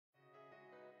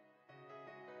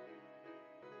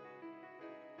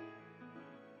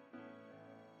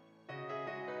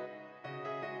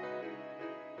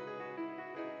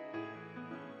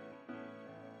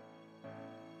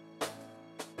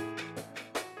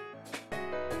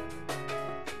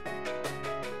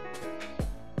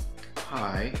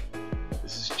Hi,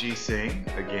 this is G Singh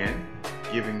again,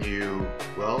 giving you,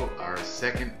 well, our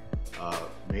second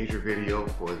major video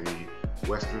for the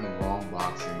Western Long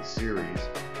Boxing series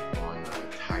on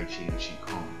Tai Chi and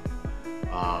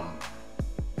Qigong.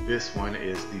 This one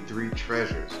is the Three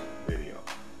Treasures video.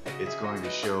 It's going to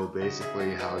show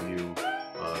basically how you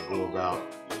go about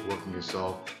working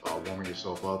yourself, warming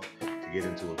yourself up to get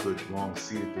into a good long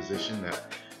seated position that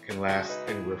can last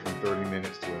anywhere from 30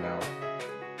 minutes to an hour.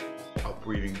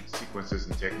 Breathing sequences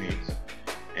and techniques,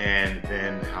 and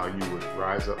then how you would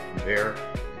rise up from there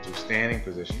into standing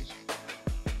positions,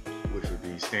 which would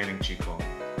be standing Qigong,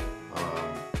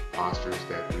 postures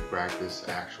that we practice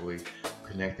actually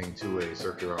connecting to a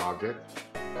circular object,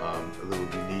 a little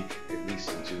unique at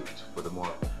least for the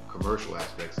more commercial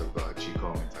aspects of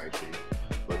Qigong and Tai Chi,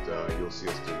 but you'll see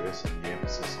us do this, and the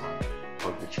emphasis on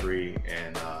hug the tree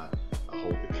and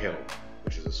hold the kettle,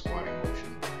 which is a squatting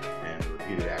motion, and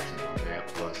repeated actions on that,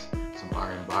 plus some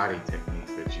iron body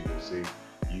techniques that you will see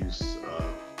use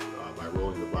by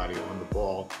rolling the body on the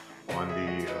ball, on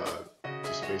the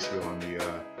just basically on the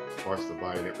parts of the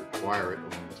body that require it,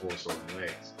 along the torso and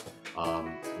legs,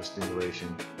 for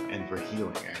stimulation and for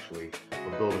healing, actually,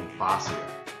 for building fascia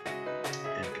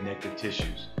and connective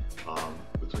tissues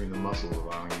between the muscles,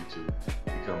 allowing you to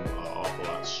become an awful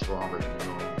lot stronger than you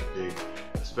normally be,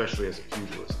 especially as a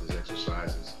pugilist. This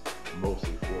exercise is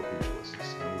mostly for pugilists.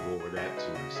 We'll go over that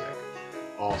too in a second.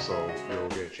 Also, you'll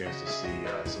get a chance to see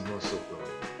some more silk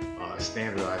rolling,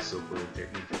 standardized silk rolling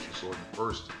technique that you saw in the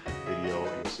first video.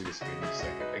 You'll see this again in a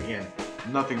second. Again,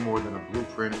 nothing more than a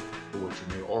blueprint for what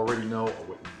you may already know or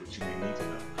what you may need to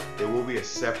know. There will be a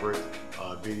separate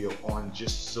video on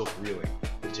just silk reeling,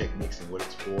 the techniques and what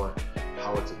it's for,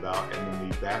 how it's about, and then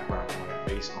the background on it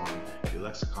based on the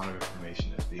lexicon of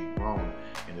information that's being grown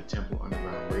in the Temple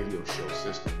Underground radio show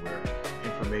system, where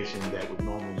information that would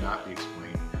normally not be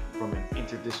explained from an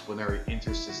interdisciplinary,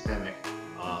 intersystemic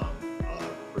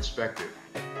perspective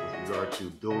with regard to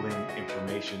building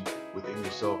information within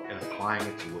yourself and applying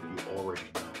it to what you already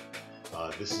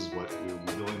know. This is what we'll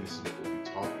be doing, this is what we'll be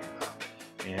talking about.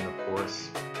 And of course,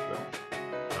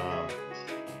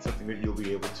 something that you'll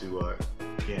be able to,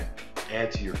 again,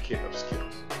 add to your kit of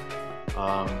skills.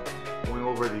 Going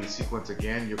over the sequence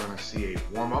again, you're going to see a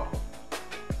warm-up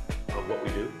of what we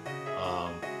do,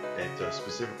 that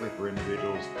specifically for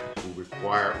individuals who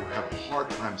have a hard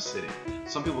time sitting.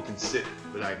 Some people can sit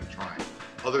without even trying.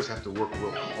 Others have to work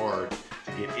real hard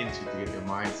to get their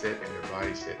mindset and their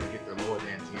body set, and get their lower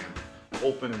dantian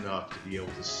open enough to be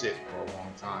able to sit for a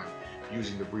long time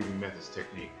using the breathing methods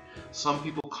technique. Some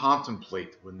people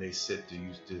contemplate when they sit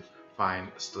to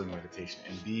find stilling meditation,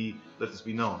 and let this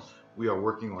be known, we are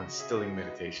working on stilling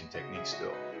meditation techniques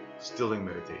still. Stilling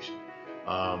meditation.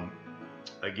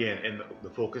 Again, and the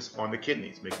focus on the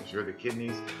kidneys, making sure the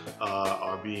kidneys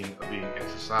are being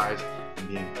exercised and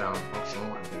being found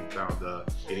functional and being found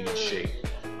getting in shape,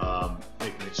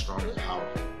 making it strong and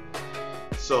powerful.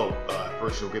 So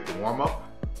first you'll get the warm-up,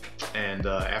 and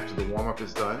after the warm-up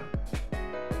is done,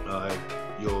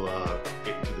 you'll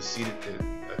get into the seated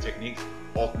techniques,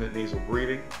 alternate nasal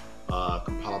breathing,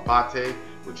 Kapalabhati,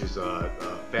 which is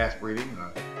fast breathing,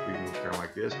 breathing kind of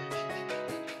like this,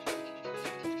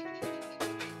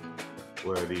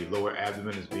 where the lower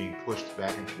abdomen is being pushed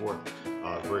back and forth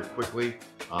very quickly.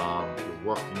 You're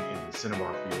working in the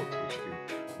cinnabar fields, which you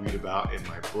can read about in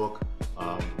my book,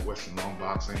 Western Long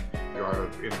Boxing, The Art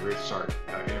of Integration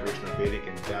of Vedic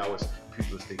and Taoist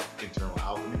Pugilistic Internal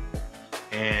Alchemy.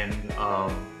 And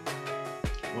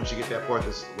once you get that part,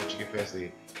 once you get past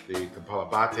the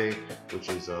Kapalabhati, which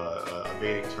is a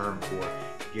Vedic term for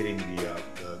getting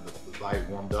the body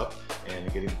warmed up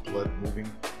and getting the blood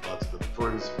moving to the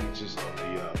furthest reaches of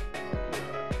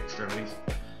the extremities.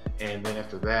 And then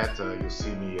after that, you'll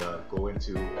see me go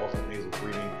into alternate nasal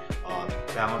breathing,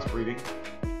 balance breathing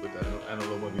with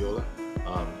Anuloma Viola,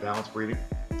 balance breathing,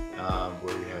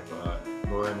 where we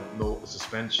have no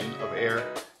suspension of air,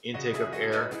 intake of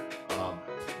air,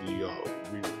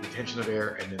 the retention of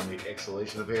air, and then the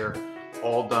exhalation of air,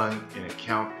 all done in a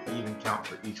even count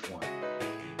for each one.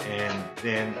 And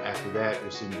then after that,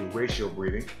 you'll see me do ratio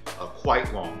breathing,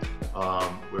 quite long,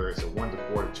 where it's a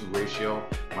 1:4 to 2 ratio.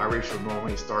 My ratio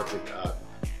normally starts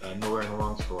at no air in the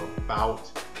lungs for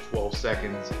about 12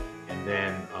 seconds, and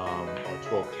then or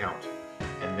 12 count,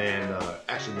 and then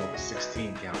actually more of a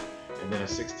 16 count, and then a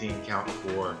 16 count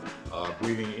for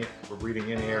breathing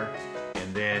in air,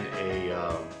 and then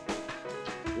a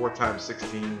 4 times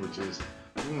 16, which is,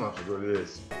 I forget what it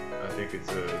is. I think it's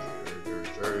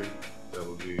 30. That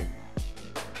would be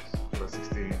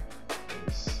 16.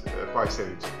 It's probably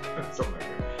 72, something like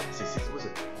that. See, what's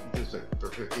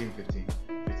it? 15, 15,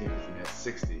 15, 15, that's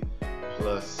 60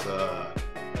 plus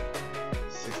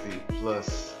 60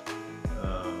 plus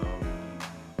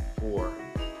 4,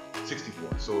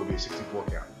 64. So it would be a 64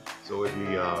 count. So it would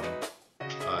be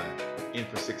in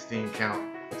for 16 count,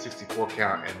 64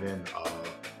 count, and then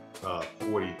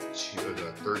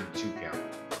 32 count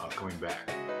coming back,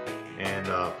 and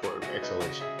for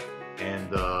exhalation.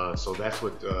 And so that's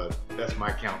what that's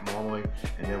my count normally.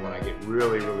 And then when I get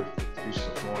really juices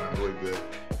are flowing, I'm really good,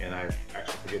 and I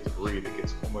actually forget to breathe, it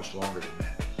gets much longer than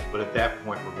that. But at that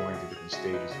point, we're going to different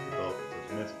stages of development,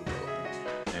 of mental development,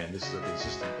 and this is a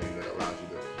consistent thing that allows you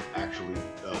to actually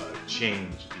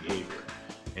change behavior.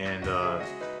 And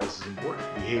this is important.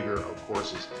 Behavior, of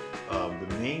course, is the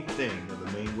main thing, or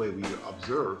the main way we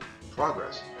observe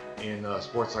progress in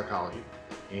sports psychology,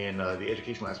 in the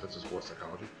educational aspects of sports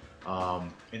psychology.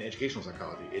 In educational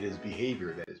psychology, it is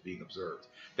behavior that is being observed.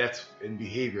 That's in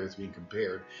behavior that's being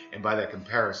compared, and by that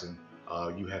comparison,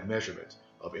 you have measurements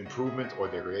of improvement or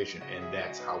degradation, and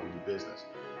that's how we do business.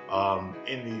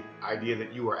 In the idea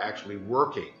that you are actually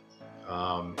working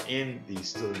in the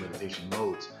stilling meditation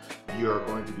modes, you are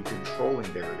going to be controlling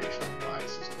degradation of the body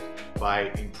system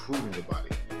by improving the body,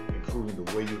 improving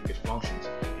the way it functions,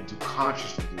 and to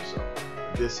consciously do so.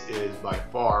 This is by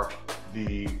far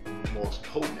the most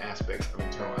potent aspects of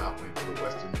internal alchemy for the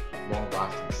Western long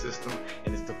boxing system,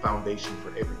 and it's the foundation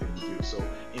for everything you do. So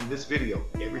in this video,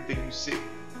 everything you see,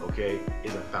 okay,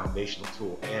 is a foundational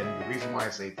tool. And the reason why I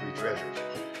say 3 treasures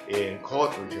and call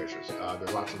it 3 treasures, there are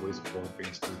lots of ways of calling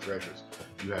things 3 treasures.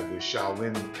 You have the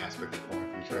Shaolin aspect of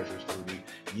calling 3 treasures through the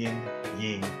Yin,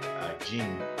 Yang,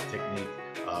 Jing technique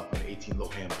from the 18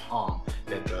 Lohan Palm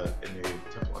that in the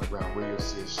Temple Underground radio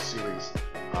series,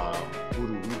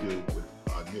 Voodoo Redo with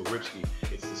Neil Ripsky,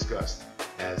 it's discussed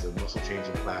as a muscle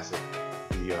changing classic,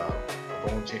 the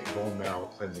bone marrow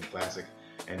cleansing classic,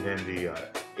 and then the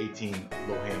 18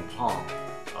 Lohan Palm,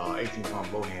 18 Palm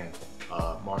Lohan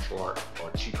martial art or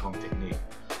Qigong technique.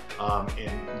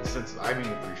 In the sense that I mean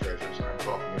the 3 treasures, I'm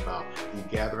talking about the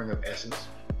gathering of essence,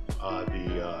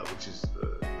 which is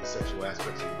the sexual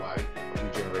aspects of the body, of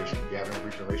regeneration, gathering of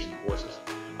regeneration forces,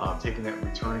 taking that and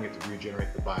returning it to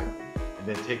regenerate the body, and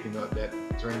then taking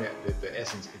turning the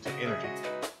essence into energy,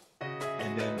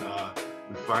 and then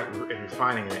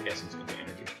refining that essence into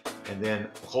energy, and then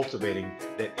cultivating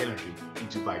that energy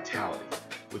into vitality,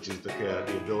 which is the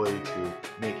ability to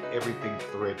make everything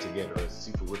thread together, as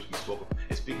Sifu Ripsky spoke of,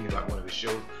 and speaking about one of his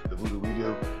shows, the Voodoo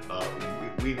Redo,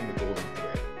 weaving the golden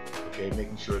thread. Okay,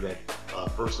 making sure that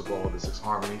first of all, the 6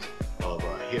 harmonies of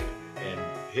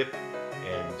hip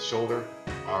and shoulder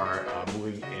are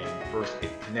moving in first in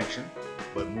connection,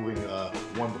 but moving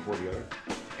one before the other,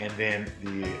 and then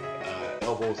the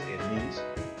elbows and knees,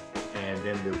 and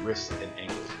then the wrists and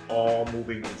ankles, all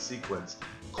moving in sequence,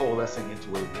 coalescing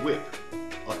into a whip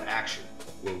of action,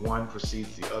 where one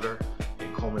precedes the other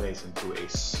and culminates into a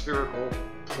spherical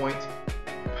point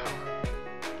of power.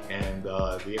 And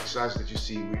the exercise that you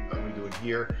see me doing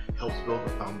here helps build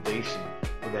the foundation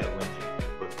for that linking,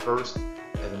 but first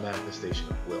as a manifestation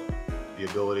of will, the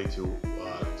ability to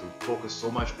focus so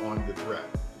much on the breath,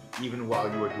 even while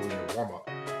you are doing your warm-up,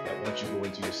 that once you go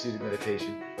into your seated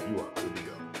meditation, you are good to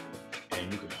go.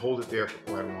 And you can hold it there for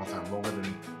quite a long time, longer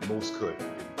than most could. You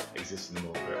can exist in the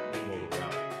mode of reality.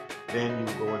 Then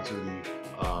you go into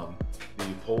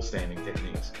the pole standing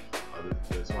techniques,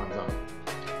 the Swanzang,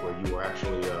 where you are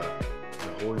actually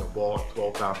holding a ball,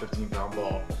 12-pound, 15-pound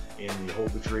ball in the hold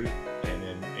the tree, and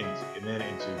then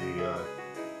into the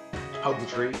hug the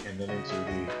tree, and then into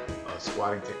the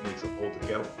squatting techniques of hold the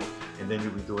kettle, and then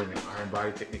you'll be doing an iron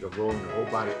body technique of rolling your whole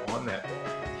body on that ball.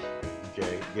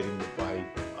 Okay, getting the body,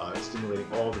 stimulating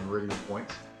all the meridian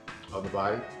points of the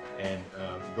body, and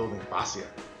building fascia,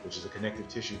 which is a connective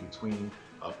tissue between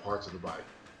parts of the body,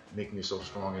 making yourself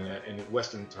strong. And in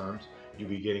Western terms, you'll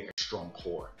be getting a strong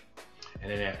core.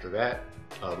 And then after that,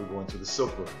 we go into the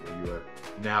silk room, where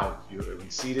you're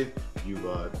seated, you've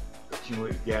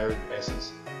accumulated, gathered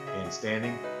essence, and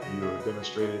standing, you have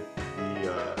demonstrated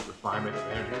the refinement of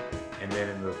energy, and then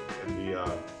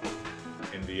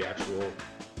in the actual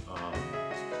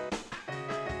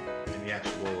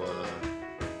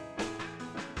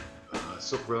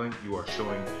silk rilling, you are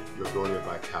showing your ability of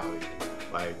vitality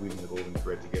by weaving the golden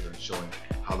thread together and showing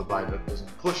how the body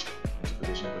doesn't push into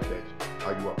position, but that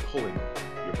how you are pulling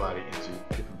your body into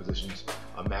different positions,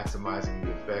 maximizing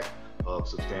the effect of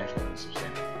substantial and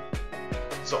insubstantial.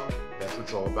 So that's what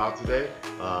it's all about today.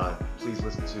 Please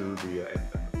listen to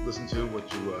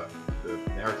the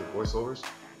narrative voiceovers,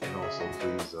 and also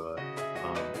please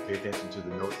pay attention to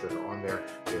the notes that are on there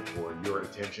for your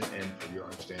attention and for your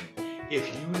understanding.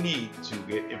 If you need to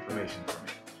get information from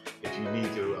me, you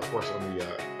need to, of course, on the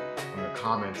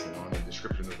comments and on the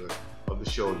description of the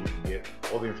show, you can get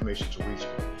all the information to reach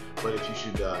me. But if you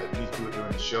should need to do it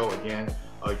during the show, again,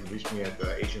 you can reach me at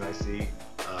HNIC,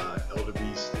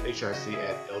 ElderBeast, HIC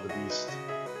at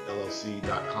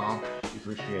ElderBeastLLC.com. You can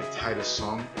reach me at Titus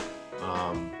Sung,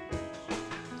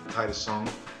 Titus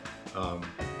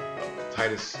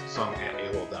Sung at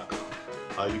AOL.com.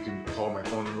 You can call my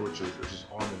phone number, which is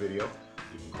on the video.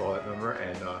 You can call that number,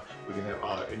 and we can have,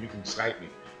 and you can Skype me,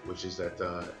 which is at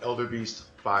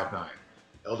ElderBeast59.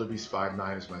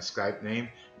 ElderBeast59 is my Skype name.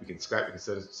 We can Skype, we can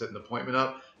set an appointment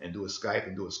up and do a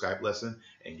Skype lesson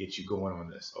and get you going on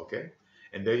this, okay?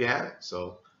 And there you have it.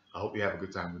 So I hope you have a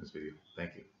good time with this video.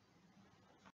 Thank you.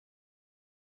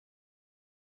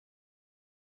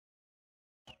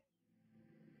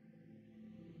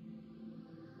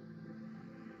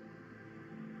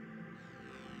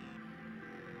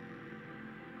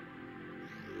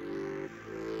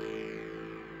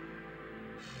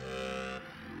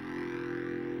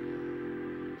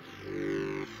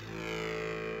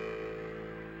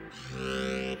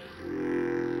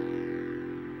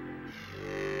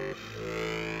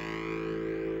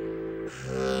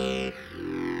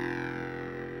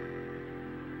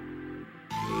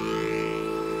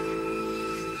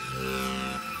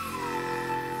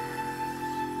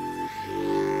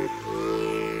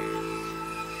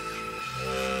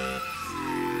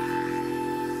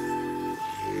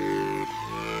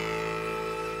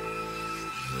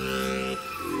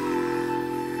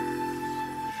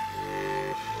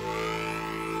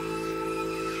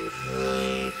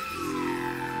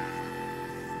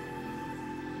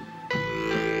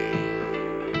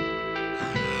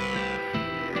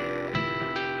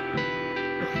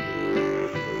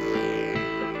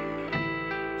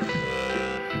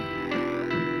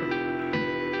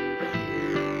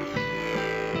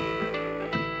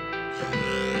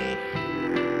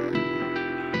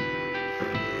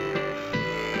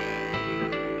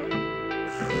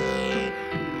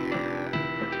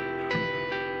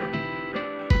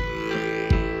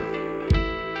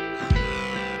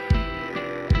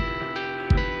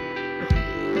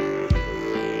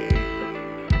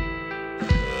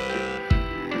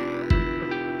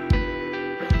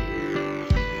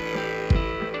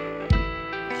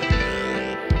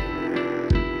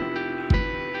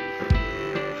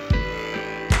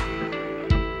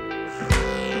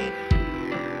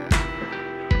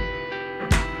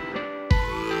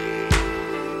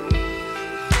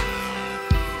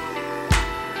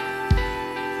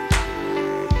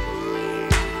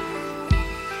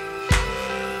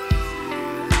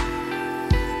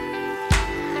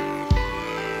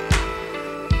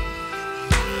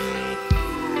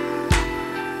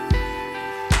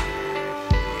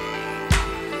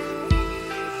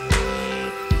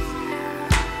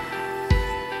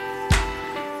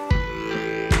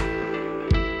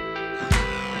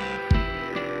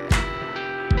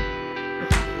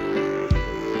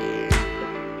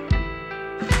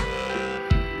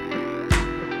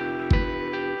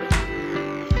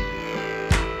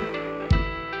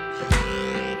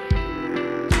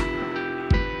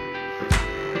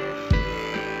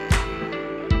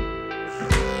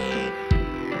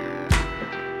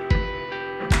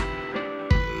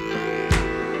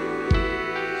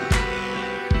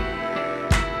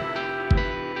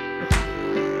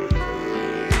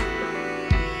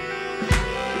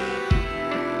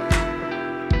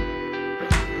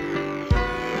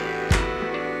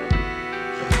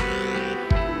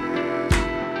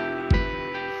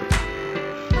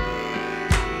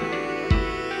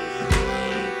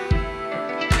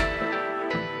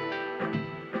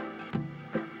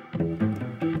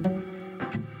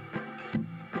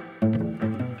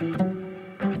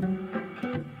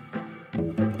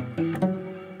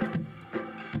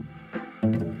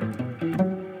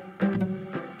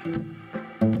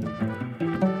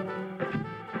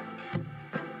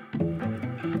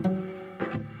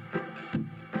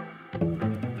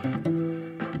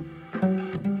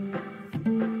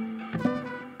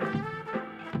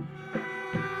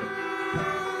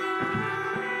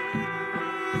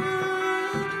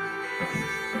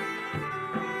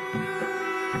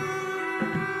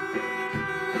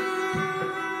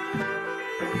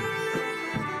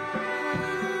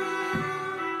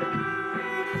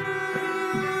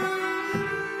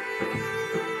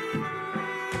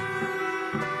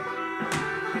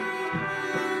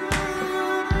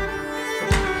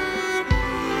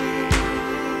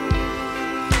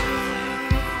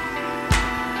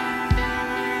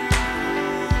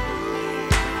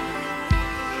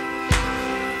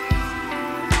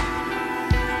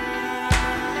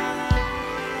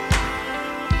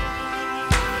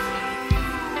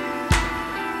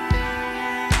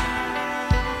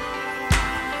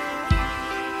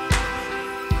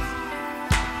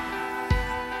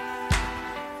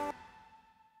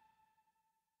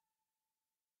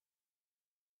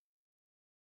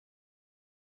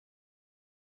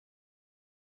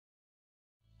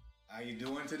 How you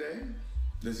doing today?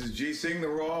 This is G Sing, the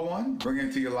Raw One, bringing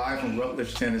it to you live from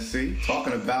Rutledge, Tennessee,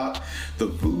 talking about the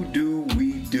voodoo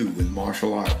we do in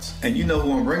martial arts. And you know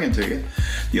who I'm bringing to you.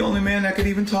 The only man that could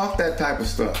even talk that type of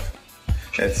stuff.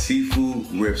 That's Sifu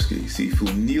Ripsky,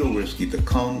 Sifu Neil Ripsky, the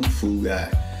Kung Fu guy.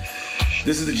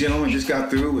 This is the gentleman just got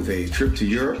through with a trip to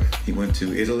Europe. He went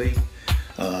to Italy,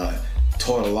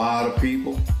 taught a lot of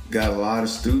people, got a lot of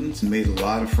students, made a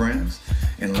lot of friends,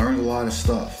 and learned a lot of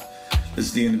stuff. This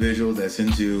is the individual that's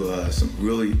into some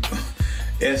really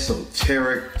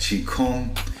esoteric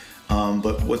Qigong,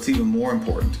 but what's even more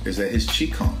important is that his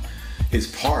Qigong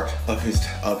is part of his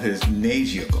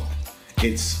Nejiagong.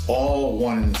 It's all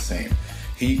one and the same.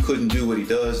 He couldn't do what he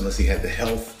does unless he had the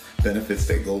health benefits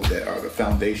that are the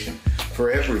foundation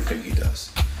for everything he does.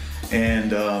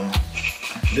 And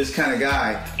this kind of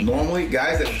guy, normally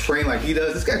guys that train like he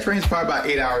does, this guy trains probably about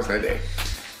 8 hours a day.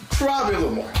 Probably a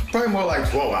little more, probably more like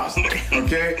 12 hours a day,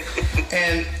 okay?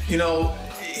 And, you know,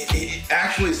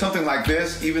 actually something like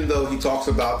this, even though he talks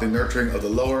about the nurturing of the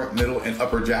lower, middle, and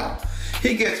upper jaw,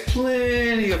 he gets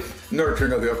plenty of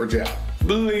nurturing of the upper jaw,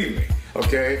 believe me,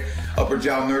 okay? Upper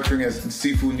jaw nurturing, as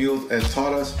Sifu Neil has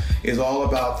taught us, is all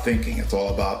about thinking. It's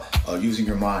all about using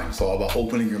your mind. It's all about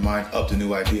opening your mind up to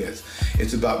new ideas.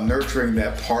 It's about nurturing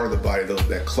that part of the body,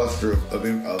 that cluster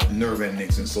of nerve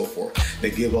endings and so forth. They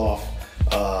give off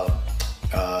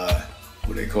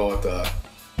what do they call it? I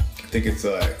think it's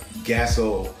it's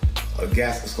called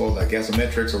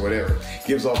gasometrics or whatever. It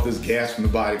gives off this gas from the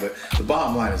body. But the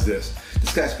bottom line is this: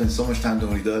 this guy spends so much time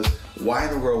doing what he does. Why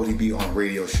in the world would he be on a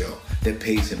radio show that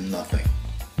pays him nothing?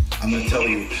 I'm gonna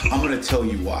tell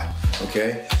you why.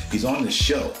 Okay? He's on this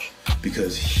show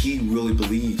because he really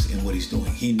believes in what he's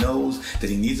doing. He knows that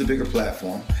he needs a bigger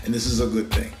platform, and this is a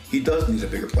good thing. He does need a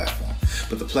bigger platform.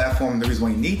 But the platform, the reason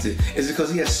why he needs it is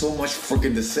because he has so much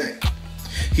freaking to say.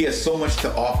 He has so much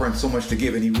to offer and so much to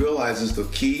give, and he realizes the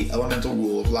key elemental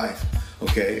rule of life,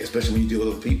 okay, especially when you deal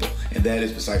with other people, and that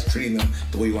is, besides treating them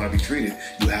the way you want to be treated,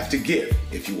 you have to give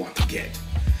if you want to get.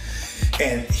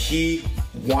 And he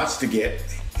wants to get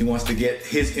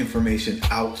his information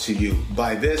out to you.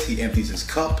 By this, he empties his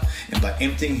cup, and by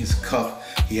emptying his cup,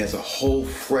 he has a whole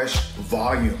fresh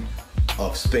volume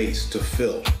of space to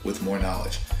fill with more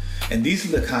knowledge. And these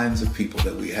are the kinds of people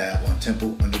that we have on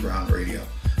Temple Underground Radio.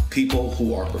 People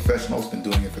who are professionals, been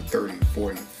doing it for 30,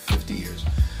 40, 50 years.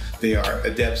 They are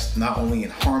adepts not only in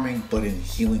harming, but in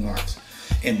healing arts.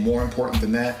 And more important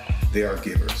than that, they are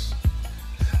givers.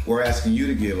 We're asking you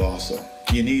to give also.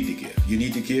 You need to give. You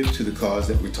need to give to the cause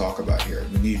that we talk about here.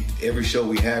 We need every show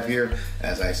we have here,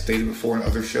 as I stated before in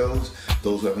other shows,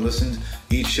 those who haven't listened,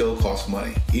 each show costs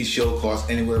money. Each show costs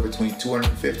anywhere between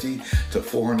 $250 to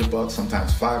 $400,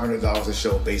 sometimes $500 a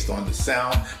show based on the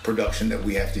sound production that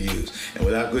we have to use. And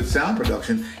without good sound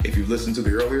production, if you listen to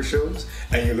the earlier shows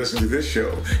and you listen to this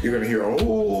show, you're going to hear a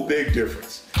whole big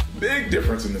difference. Big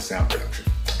difference in the sound production.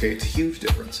 Okay, it's a huge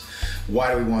difference.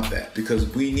 Why do we want that? Because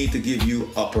we need to give you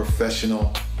a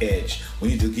professional edge. We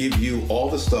need to give you all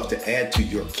the stuff to add to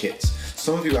your kits.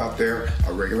 Some of you out there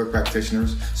are regular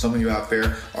practitioners. Some of you out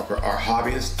there are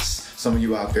hobbyists. Some of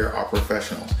you out there are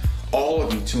professionals. All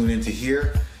of you tune into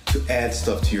here to add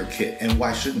stuff to your kit. And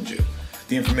why shouldn't you?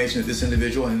 The information that this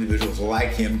individual and individuals like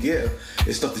him give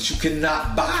is stuff that you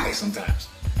cannot buy sometimes.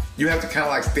 You have to kind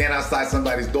of like stand outside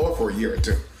somebody's door for a year or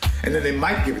two, and then they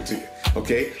might give it to you.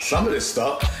 Okay, some of this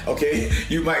stuff, okay,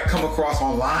 you might come across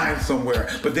online somewhere,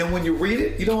 but then when you read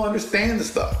it, you don't understand the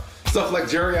stuff. Stuff like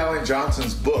Jerry Allen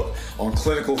Johnson's book on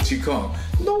clinical Qigong.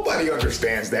 Nobody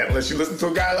understands that unless you listen to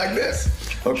a guy like this,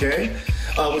 okay?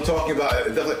 We're talking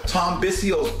about Tom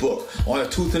Bissio's book on a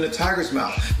tooth in a tiger's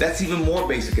mouth. That's even more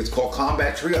basic. It's called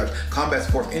Combat Triage, Combat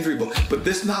Sports Injury book. But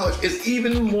this knowledge is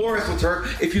even more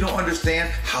esoteric if you don't understand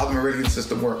how the meridian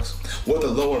system works, what the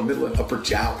lower, middle, and upper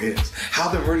jiao is, how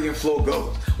the meridian flow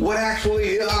goes, what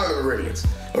actually are the meridians,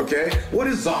 okay? What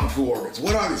is Zong Fu orbits?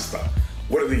 What are these stuff?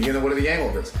 What are the yin and what are the yang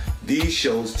orbits? These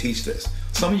shows teach this.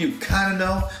 Some of you kind of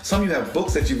know, some of you have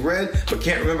books that you've read, but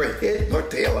can't remember head nor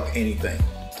tail of anything.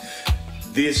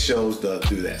 These shows do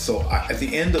that. So at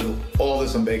the end of all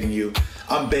this, I'm begging you,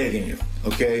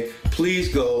 okay?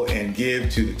 Please go and give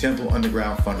to the Temple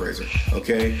Underground fundraiser,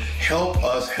 okay? Help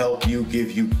us help you,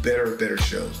 give you better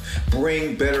shows.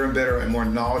 Bring better and better and more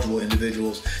knowledgeable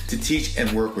individuals to teach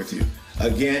and work with you.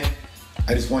 Again,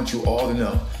 I just want you all to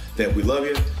know that we love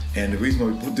you. And the reason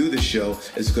why we do this show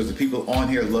is because the people on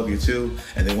here love you too,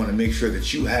 and they want to make sure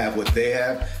that you have what they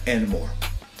have and more.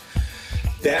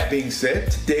 That being said,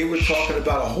 today we're talking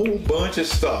about a whole bunch of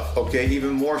stuff, okay?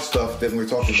 Even more stuff than we were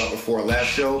talking about before our last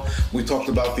show. We talked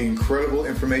about the incredible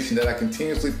information that I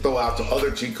continuously throw out to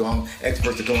other Qigong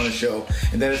experts that go on the show,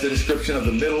 and that is the description of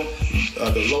the middle,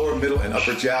 the lower, middle, and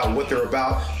upper jiao, what they're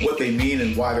about, what they mean,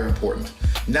 and why they're important.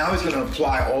 Now he's going to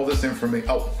apply all this information.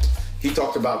 Oh, he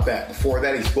talked about that. Before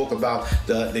that, he spoke about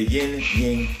the yin,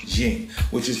 yang, jing,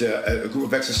 which is a group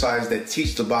of exercises that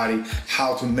teach the body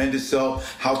how to mend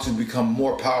itself, how to become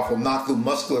more powerful, not through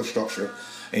muscular structure,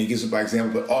 and he gives it by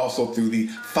example, but also through the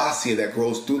fascia that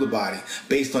grows through the body,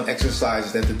 based on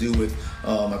exercises that have to do with,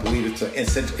 I believe it's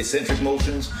eccentric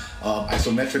motions,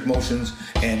 isometric motions,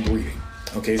 and breathing.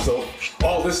 Okay, so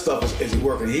all this stuff is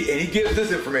working. And he gives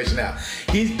this information out.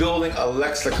 He's building a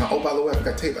lexicon. Oh, by the way, I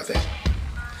forgot to tell you about that.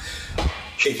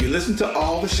 If you listen to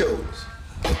all the shows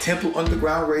that Temple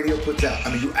Underground Radio puts out,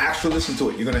 I mean, you actually listen to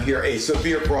it, you're going to hear a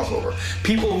severe crossover.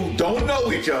 People who don't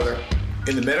know each other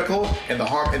in the medical and the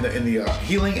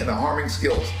healing and the harming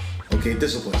skills, okay,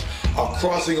 disciplines, are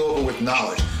crossing over with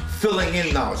knowledge, filling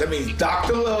in knowledge. That means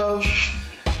Dr. Love,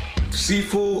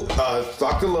 Sifu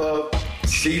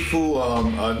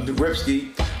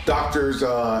Ripsky, Doctors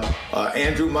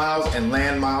Andrew Miles and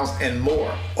Land Miles, and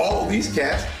more. All these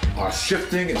cats are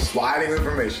shifting and sliding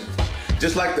information,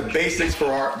 just like the basics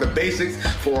for our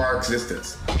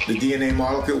existence. The DNA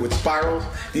molecule with spirals.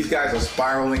 These guys are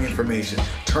spiraling information,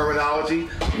 terminology,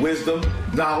 wisdom,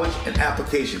 knowledge, and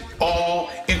application, all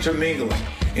intermingling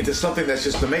into something that's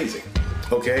just amazing.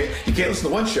 Okay, you can't listen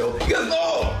to one show. You gotta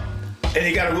know. And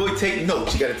you gotta really take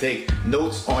notes. You gotta take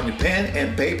notes on your pen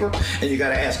and paper, and you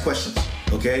gotta ask questions.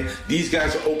 Okay, these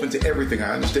guys are open to everything.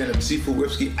 I understand that Sifu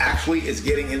Ripsky actually is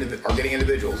getting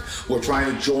individuals who are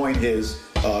trying to join his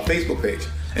Facebook page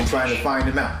and trying to find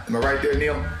him out. Am I right there,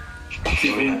 Neil? I'm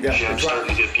starting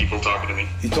to get people talking to me.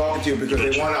 He's talking to you because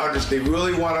they want to understand. They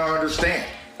really want to understand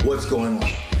what's going on.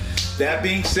 That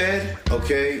being said,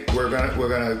 okay, we're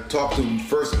gonna talk to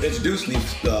first introduce an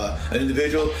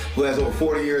individual who has over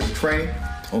 40 years of training.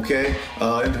 Okay,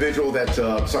 individual that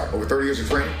over 30 years of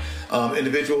training.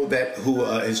 Individual who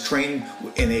is trained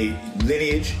in a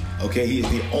lineage. Okay, he is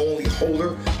the only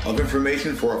holder of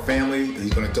information for a family.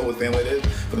 He's going to tell what family it is.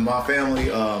 For the Ma family,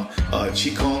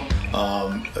 Qigong,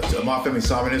 Ma family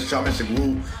shamanistic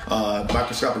Wu,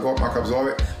 microscopic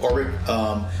orbit,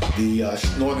 the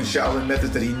Northern Shaolin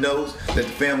methods that he knows that the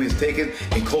family has taken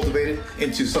and cultivated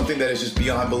into something that is just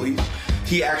beyond belief.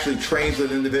 He actually trains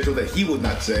with an individual that he would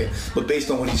not say, but based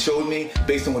on what he showed me,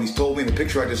 based on what he's told me, the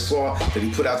picture I just saw that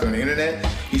he put out there on the internet,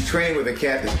 he's training with a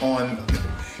cat that's on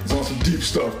some deep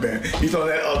stuff, man. He's on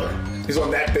that other. He's on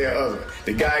that there other.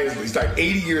 The guy he's like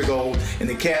 80 years old, and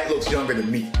the cat looks younger than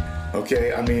me.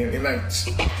 Okay, I mean,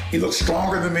 he looks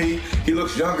stronger than me, he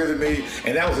looks younger than me,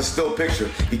 and that was a still picture.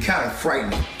 He kind of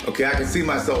frightened me. Okay, I can see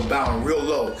myself bowing real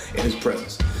low in his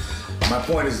presence. My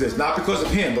point is this, not because of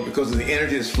him, but because of the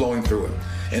energy that's flowing through him.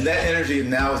 And that energy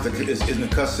now is in the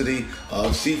custody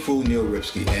of Sifu Neil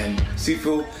Ripsky. And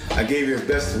Sifu, I gave you as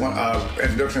best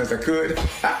introduction as I could.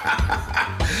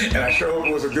 And I sure hope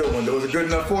it was a good one. Was it good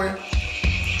enough for you?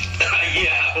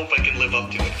 Yeah, I hope I can live up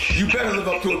to it. You better live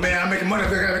up to it, man. I'm making money.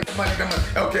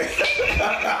 Okay.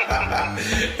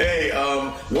 Hey,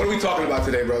 what are we talking about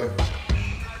today, brother?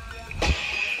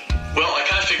 Well, I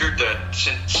kind of figured that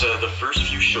since the first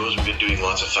few shows we've been doing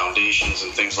lots of foundations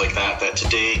and things like that, that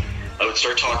today I would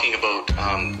start talking about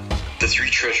the three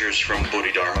treasures from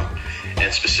Bodhidharma,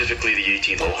 and specifically the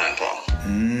 18 Lohan Palm.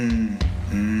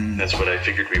 That's what I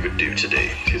figured we would do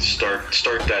today, to start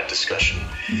that discussion.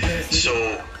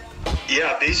 So,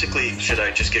 yeah, basically, should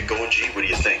I just get going, G? What do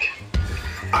you think?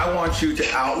 I want you to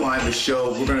outline the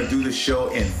show. We're going to do the show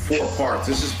in 4 parts.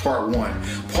 This is part 1.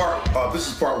 This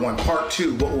is part 1. Part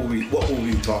 2. What will we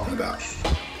be talking about?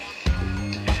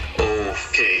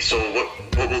 Okay, so what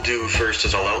we'll do first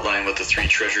is I'll outline what the 3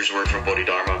 treasures were from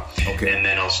Bodhidharma. Okay. And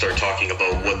then I'll start talking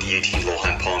about what the 18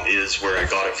 Lohan Palm is, where I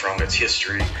got it from, its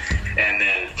history, and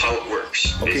then how it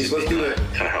works. Okay, so let's do that.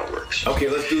 Kind of how it works. Okay,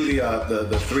 let's do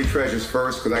the 3 treasures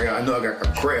first, because I know I got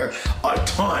a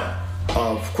ton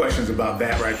of questions about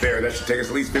that right there. That should take us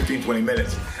at least 15-20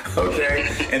 minutes. Okay,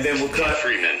 and then we'll cut.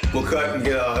 We'll cut and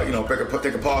get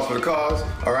take a pause for the cause.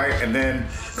 All right, and then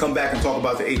come back and talk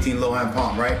about the 18 Lohan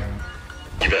Palm. Right.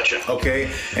 You betcha.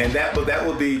 Okay, and that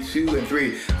will be 2 and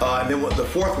 3, and then the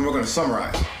 4th one we're going to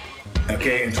summarize.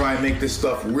 Okay, and try and make this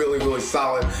stuff really, really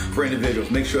solid for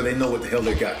individuals. Make sure they know what the hell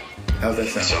they got. How's that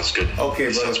sound? Sounds good.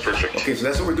 Okay, brother. Sounds perfect. Okay, so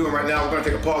that's what we're doing right now. We're going to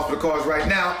take a pause for the cause right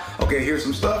now. Okay, here's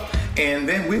some stuff, and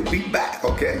then we'll be back.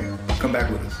 Okay, come back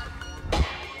with us.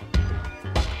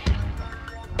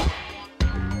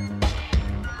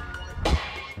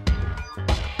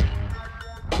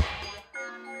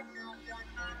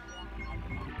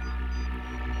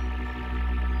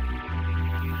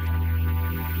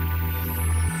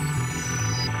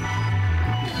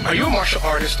 Are you a martial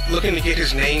artist looking to get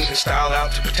his name and style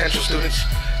out to potential students?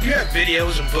 Do you have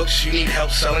videos and books you need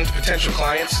help selling to potential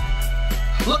clients?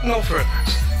 Look no further.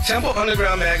 Temple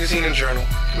Underground Magazine and Journal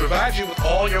can provide you with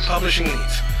all your publishing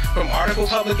needs, from article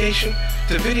publication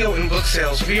to video and book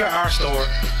sales via our store,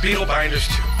 Beetle Binders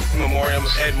 2, in memoriam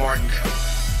of Ed Martindale.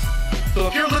 So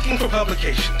if you're looking for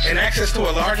publication and access to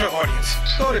a larger audience,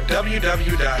 go to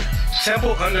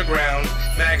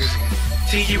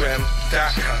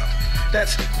www.templeundergroundmagazinetum.com.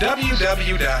 That's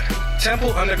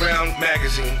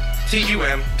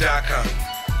www.templeundergroundmagazinetum.com.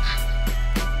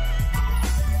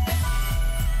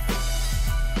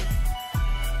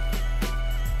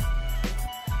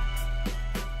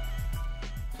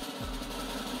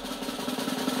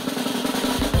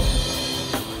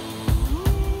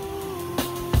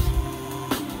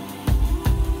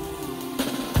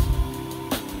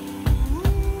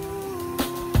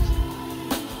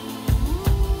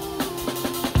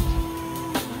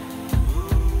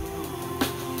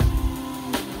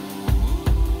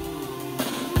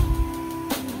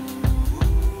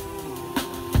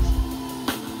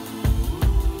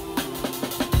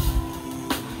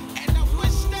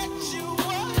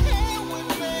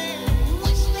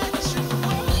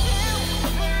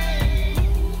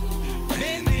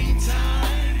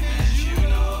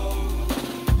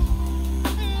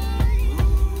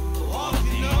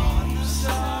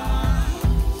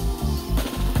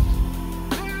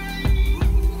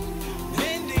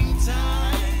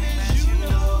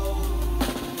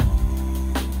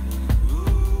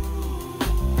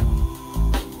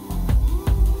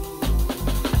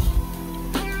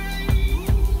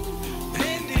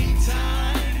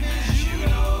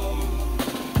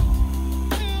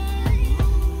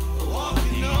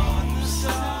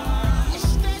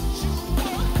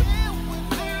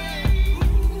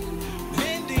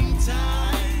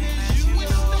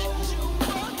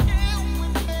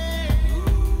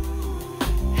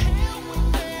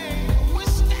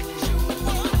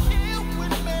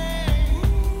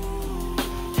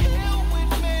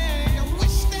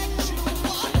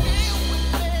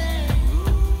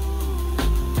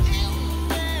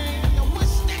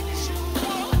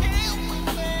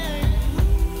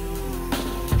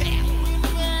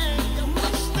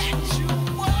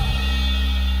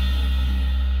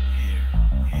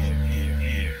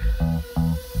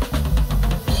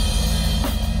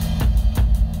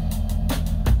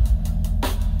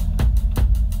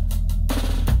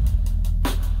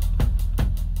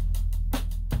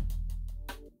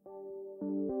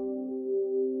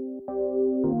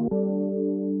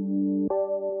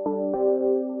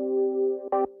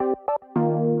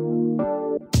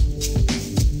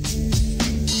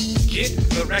 Get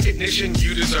the recognition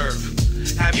you deserve.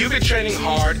 Have you been training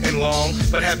hard and long,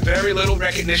 but have very little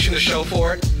recognition to show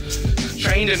for it?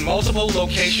 Trained in multiple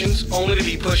locations only to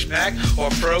be pushed back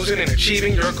or frozen in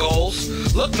achieving your goals?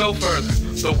 Look no further.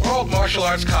 The World Martial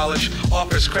Arts College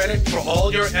offers credit for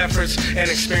all your efforts and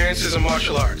experiences in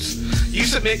martial arts. You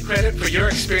submit credit for your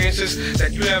experiences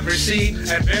that you have received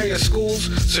at various schools,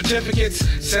 certificates,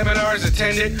 seminars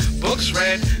attended, books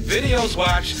read, videos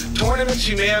watched, tournaments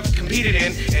you may have competed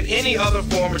in, and any other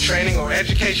form of training or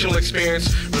educational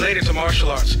experience related to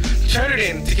martial arts. Turn it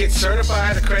in to get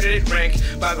certified, accredited, rank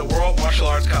by the World Martial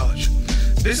Arts College.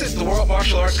 Visit the World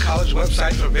Martial Arts College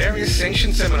website for various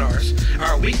sanctioned seminars,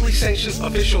 our weekly sanctioned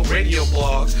official radio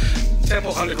blog,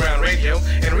 Temple Underground Radio,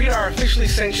 and read our officially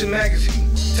sanctioned magazine,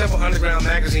 Temple Underground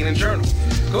Magazine and Journal.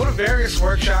 Go to various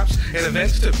workshops and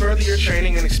events to further your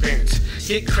training and experience.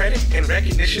 Get credit and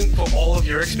recognition for all of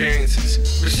your experiences.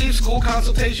 Receive school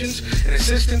consultations and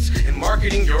assistance in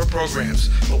marketing your programs.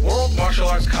 The World Martial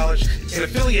Arts College, in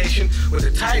affiliation with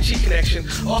the Tai Chi Connection,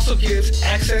 also gives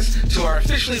access to our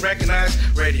officially recognized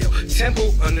radio,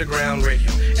 Temple Underground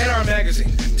Radio, and our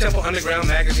magazine, Temple Underground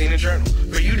Magazine and Journal,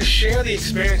 for you to share the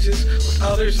experiences with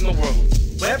others in the world.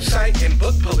 Website and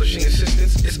book publishing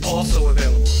assistance is also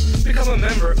available. Become a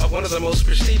member of one of the most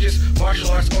prestigious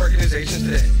martial arts organizations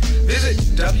today. Visit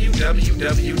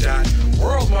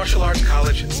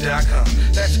www.worldmartialartscollege.com.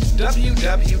 That's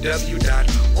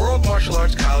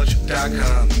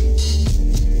www.worldmartialartscollege.com.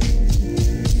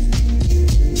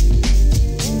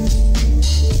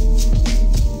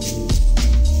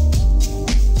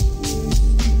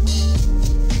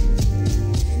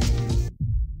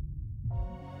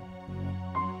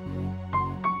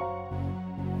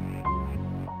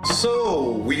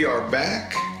 So we are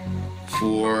back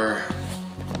for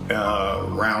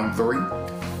round three.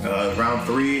 Round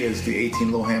three is the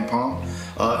 18 low hand palm.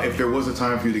 If there was a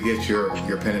time for you to get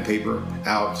your pen and paper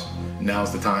out,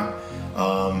 now's the time.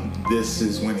 This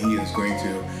is when he is going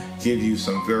to give you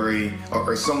some very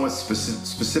or somewhat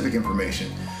specific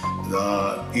information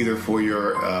either for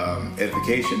your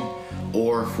edification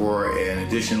or for an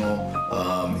additional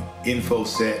info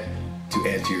set to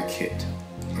add to your kit.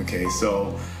 Okay,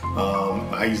 so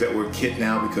I use that word kit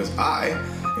now because I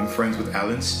am friends with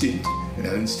Alan Stint, and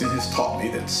Alan Stint has taught me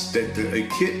that a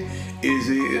kit is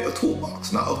a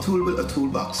toolbox, not a tool, but a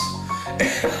toolbox.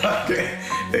 Okay,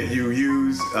 that you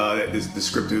use that is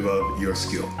descriptive of your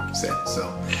skill set.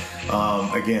 So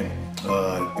again,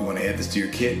 you want to add this to your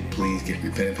kit, please get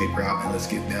your pen and paper out and let's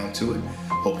get down to it.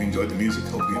 Hope you enjoyed the music,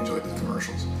 hope you enjoyed the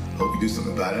commercials, hope you do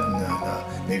something about it,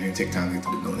 and maybe you take time to get to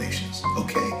the donations.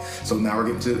 Okay, so now we're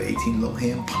getting to the 18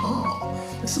 Lohan Palm.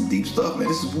 That's some deep stuff, man.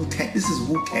 This is Wu-Tang. This is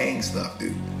Wu-Tang stuff,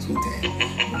 dude. It's Wu-Tang.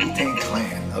 Wu-Tang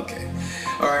Clan. Okay.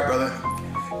 All right, brother.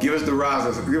 Give us the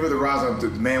Raza. Give us the Raza, the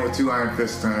man with 2 iron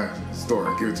fists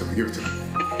story. Give it to me. Give it to me.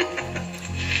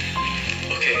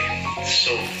 Okay,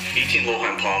 so 18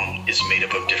 Lohan Palm is made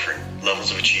up of different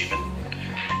levels of achievement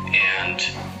and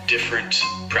different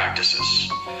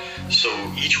practices. So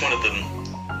each one of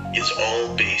them is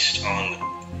all based on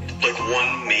like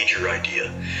one major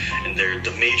idea, and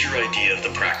the major idea of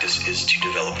the practice is to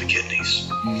develop the kidneys.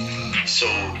 So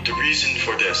the reason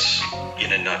for this,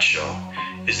 in a nutshell,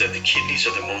 is that the kidneys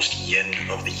are the most yin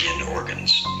of the yin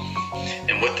organs.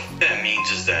 And what that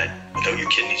means is that without your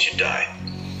kidneys, you die.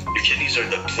 Your kidneys are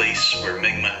the place where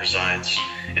Mingmen resides.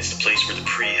 It's the place where the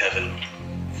pre-heaven,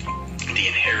 the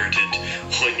inherited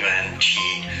Hunyuan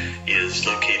Qi is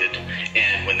located.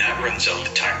 And when that runs out,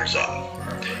 the timer's up.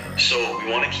 So we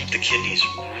want to keep the kidneys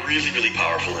really, really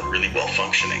powerful and really well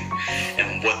functioning.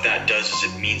 And what that does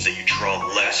is it means that you draw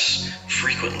less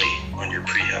frequently on your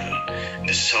pre-heaven. And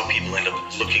this is how people end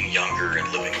up looking younger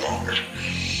and living longer.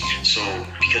 So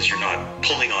because you're not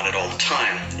pulling on it all the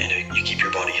time and you keep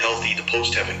your body healthy, the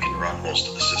post-heaven can run most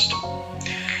of the system.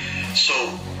 So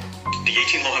the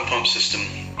 18 Lohan Palm system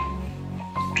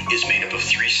is made up of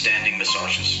 3 standing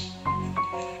massages,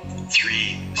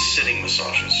 3 sitting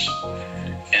massages,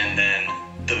 and then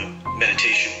the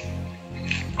meditation,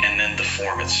 and then the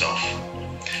form itself.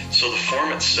 So the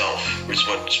form itself is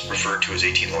what's referred to as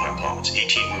 18 Lohan Palm. It's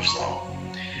 18 moves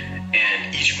long,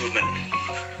 and each movement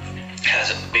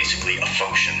has basically a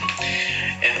function.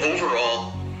 And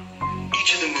overall,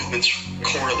 each of the movements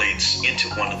correlates into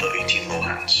one of the 18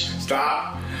 Lohans.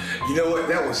 Stop. You know what?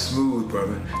 That was smooth,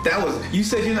 brother. That was. You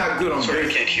said you're not good on. Sorry,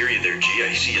 bass. I can't hear you there, G.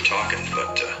 I see you talking,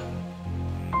 but.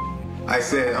 I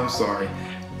said, I'm sorry.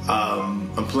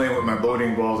 I'm playing with my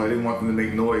bowling balls. I didn't want them to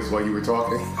make noise while you were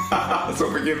talking. So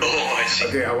forgive me. Oh, I see.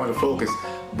 Okay, I want to focus.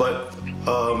 But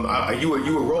you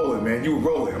were rolling, man. You were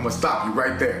rolling. I'm gonna stop you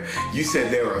right there. You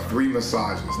said there are 3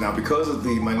 massages. Now, because of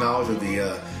my knowledge of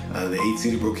the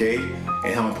 8-seater brocade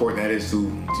and how important that is to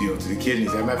the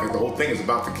kidneys. As a matter of fact, the whole thing is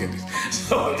about the kidneys.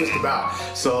 So just about.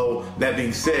 So that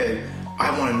being said,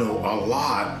 I want to know a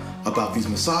lot about these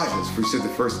massages. For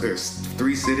the first, there's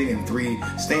 3 sitting and 3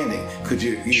 standing. Could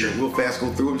you real fast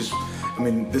go through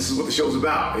them? This is what the show's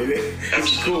about.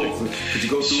 This is cool. Could you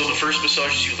go through? So the first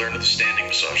massages you learn are the standing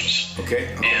massages.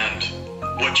 Okay. And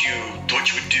what you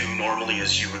would do normally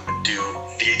is you would do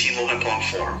the 18 Lohan Palm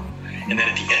form, and then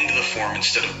at the end of the form,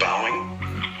 instead of bowing,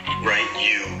 right,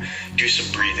 you do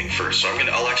some breathing first. So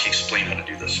I'll actually explain how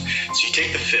to do this. So you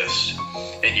take the fist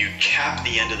and you cap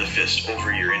the end of the fist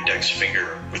over your index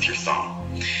finger with your thumb,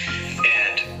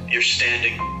 and you're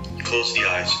standing. You close the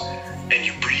eyes and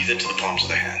you breathe into the palms of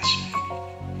the hands.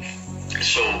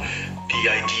 So the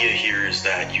idea here is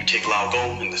that you take Lao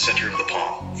Gong in the center of the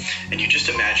palm and you just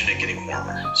imagine it getting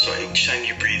warmer. So each time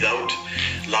you breathe out,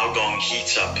 Lao Gong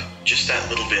heats up just that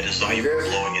little bit, as though you were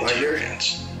blowing into your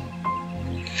hands.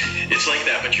 It's like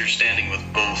that, but you're standing with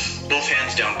both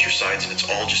hands down at your sides, and it's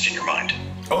all just in your mind.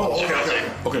 Oh,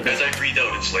 okay, so as I breathe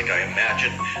out, it's like I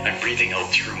imagine I'm breathing out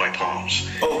through my palms.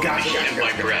 Oh, gotcha. The heat of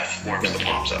my breath warms the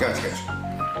palms up. Gotcha.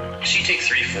 So you take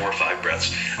 3, 4, 5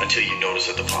 breaths until you notice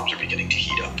that the palms are beginning to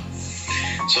heat up.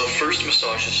 So the first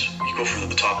massage is, you go from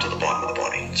the top to the bottom of the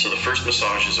body. So the first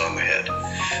massage is on the head.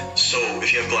 So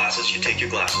if you have glasses, you take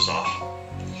your glasses off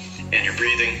and you're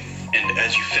breathing. And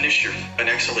as you finish an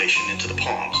exhalation into the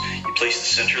palms, you place the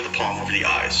center of the palm over the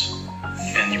eyes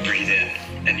and you breathe in.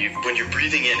 And when you're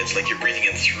breathing in, it's like you're breathing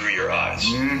in through your eyes.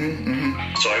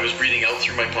 So I was breathing out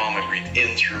through my palm, I breathe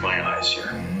in through my eyes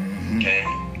here. Okay?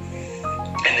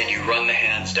 And then you run the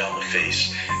hands down the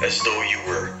face as though you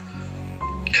were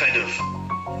kind of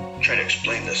trying to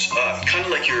explain this. Kind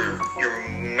of like you're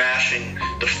mashing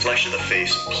the flesh of the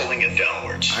face, pulling it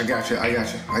downwards. I got you.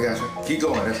 Keep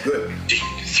going. That's good.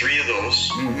 3 of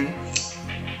those.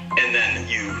 And then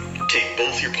you take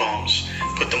both your palms,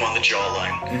 put them on the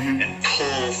jawline, and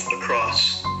pull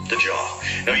across the jaw.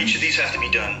 Now each of these have to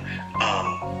be done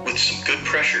with some good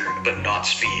pressure, but not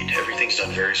speed. Everything's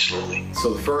done very slowly.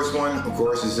 So the first one, of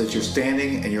course, is that you're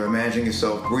standing and you're imagining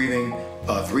yourself breathing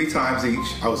 3 times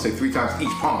each. I would say 3 times each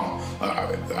palm,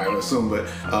 I would assume, but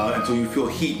until you feel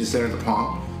heat in the center of the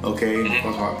palm. Okay.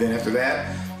 Then after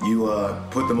that, you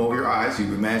put them over your eyes. You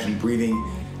imagine breathing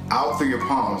out through your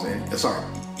palms and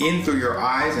in through your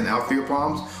eyes and out through your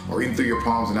palms, or in through your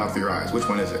palms and out through your eyes. Which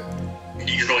one is it?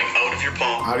 You're going out of your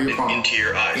palm, into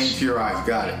your eyes. Into your eyes.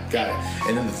 Got it.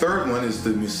 And then the third one is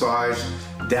the massage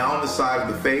down the side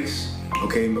of the face.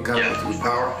 Okay, kind of with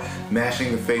power,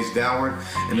 mashing the face downward.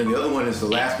 And then the other one is the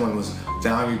last one was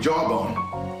down your jawbone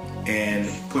and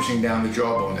pushing down the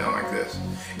jawbone down like this.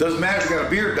 It doesn't matter if you got a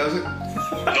beard, does it?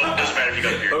 No, it doesn't matter if you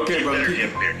got a beard. Okay, brother. If you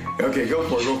have a beard. Okay, go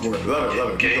for it. Love it.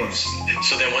 Okay,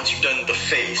 so then once you've done the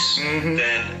face,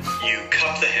 then you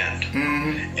cup the hand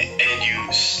and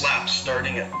you slap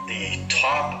starting at the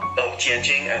top of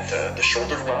Tianjin at the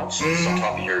shoulder round, so it's on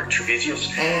top of your trapezius,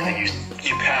 and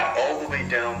you pat all the way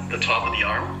down the top of the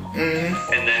arm,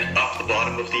 and then up the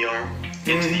bottom of the arm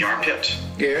into the armpit,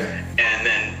 and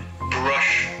then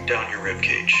brush down your rib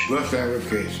cage. Brush down rib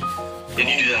cage. And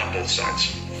you do that on both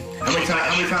sides. How many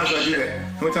times do I do that?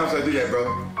 How many times do I do that,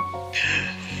 brother?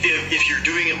 If you're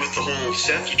doing it with the whole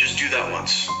set, you just do that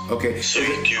once. Okay. So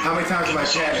you do. How many times am I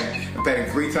patting? I'm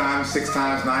patting 3 times, 6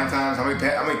 times, 9 times. How many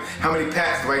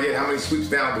pats do I get? How many sweeps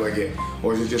down do I get?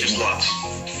 Or is it just lots?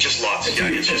 Just lots. Yeah,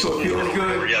 it's just until it feels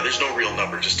good. Yeah, there's no real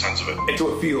number, just tons of it.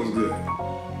 Until it feels good.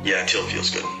 Yeah, until it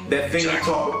feels good. That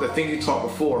thing you taught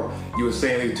before, you were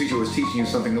saying the teacher was teaching you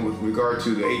something with regard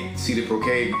to the 8-seated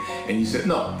brocade, and you said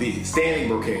no, the standing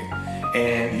brocade.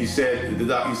 And you said the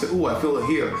doctor, you said, "Ooh, I feel it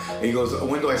here." And he goes,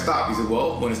 "When do I stop?" He said,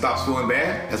 "Well, when it stops feeling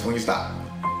bad, that's when you stop."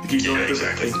 You keep doing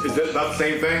exactly. Is that not the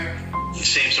same thing?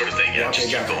 Same sort of thing. Yeah, okay,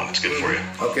 just keep going. It's good for you.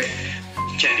 Okay.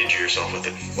 You can't injure yourself with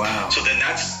it. Wow. So then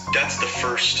that's the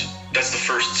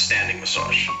first standing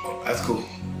massage. Oh, that's cool.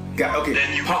 Okay.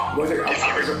 Then you palm,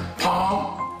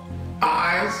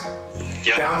 eyes,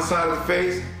 down the side of the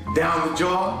face, down the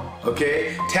jaw.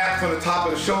 Okay. Tap from the top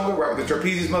of the shoulder, right where the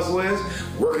trapezius muscle is.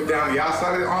 Work it down the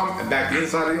outside of the arm and back the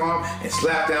inside of the arm, and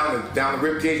slap down the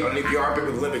rib cage underneath the armpit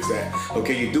with the limbics at.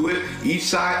 Okay. You do it each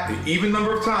side, an even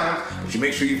number of times, but you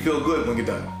make sure you feel good when you're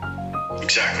done.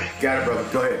 Exactly. Got it, brother.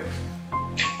 Go ahead.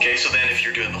 Okay. So then, if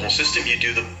you're doing the whole system, you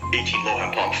do the 18 low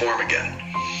hand palm form again.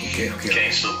 Okay.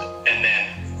 So and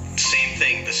then. Same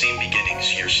thing, the same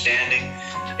beginnings. You're standing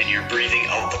and you're breathing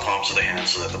out the palms of the hands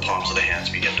so that the palms of the hands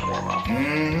begin to warm up.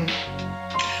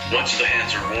 Once the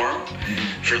hands are warm,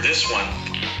 for this one,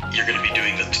 you're going to be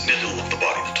doing the middle of the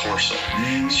body, the torso.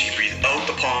 So you breathe out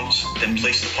the palms, then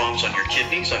place the palms on your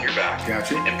kidneys, on your back,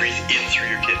 and breathe in through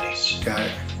your kidneys. Got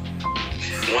it.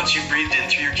 Once you've breathed in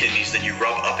through your kidneys, then you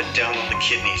rub up and down on the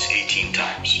kidneys 18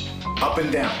 times. Up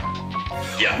and down?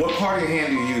 Yeah. What part of your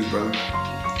hand do you use, brother?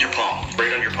 Your palm,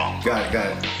 right on your palm. Got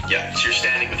it. Yeah, so you're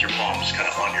standing with your palms kind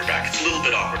of on your back. It's a little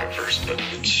bit awkward at first, but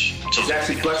it's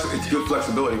actually it's good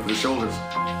flexibility for the shoulders.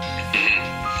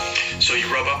 So you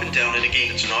rub up and down, and again,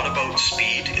 it's not about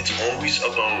speed. It's always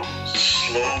about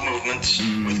slow movements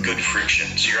with good friction.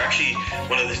 So you're actually,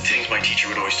 one of the things my teacher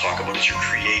would always talk about is you're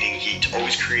creating heat,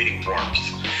 always creating warmth.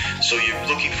 So you're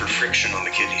looking for friction on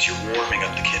the kidneys. You're warming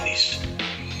up the kidneys.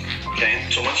 Okay,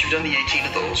 so once you've done the 18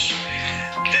 of those,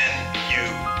 then you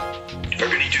are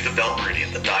going to do the belt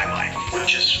meridian, the daimai,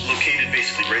 which is located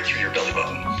basically right through your belly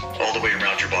button, all the way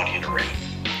around your body in a ring.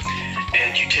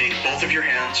 And you take both of your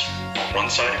hands on one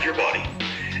side of your body,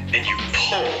 and you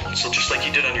pull. So just like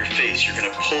you did on your face, you're going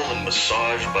to pull and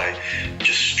massage by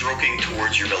just stroking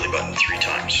towards your belly button 3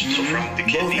 times. So from the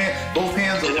kidney both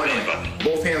hands to on the one belly hand. button.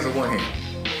 Both hands on one hand.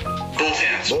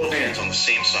 Both hands on the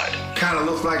same side. Kind of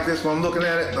looks like this when I'm looking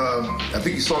at it. I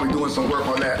think you saw me doing some work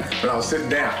on that when I was sitting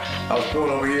down. I was pulling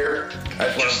over here.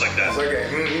 Just like that. Just like that.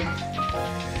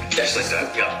 Just like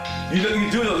that, yeah.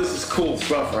 You do know this is cool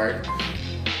stuff, right?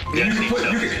 Yeah, you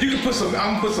can put some. I'm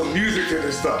gonna put some music to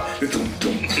this stuff. Get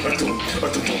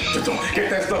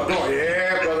that stuff going,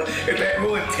 yeah, brother. Get that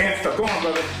real intense stuff. Go on,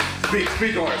 brother.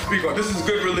 Speak on it. This is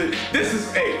good religion. This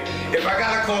is if I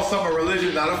gotta call something a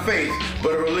religion, not a faith,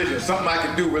 but a religion, something I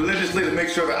can do religiously to make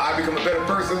sure that I become a better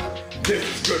person. This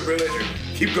is good religion.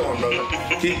 Keep going, brother.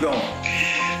 Keep going.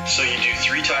 So you do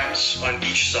 3 times on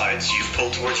each side. So you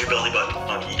pull towards your belly button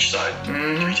on each side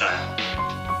 3 times.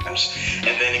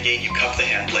 And then again, you cup the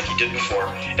hand like you did before,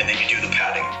 and then you do the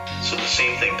patting. So the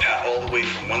same thing, pat all the way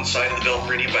from one side of the belt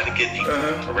meridian by the kidney,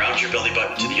 around your belly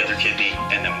button to the other kidney,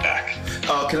 and then back.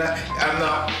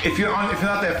 If you're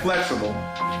not that flexible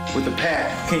with the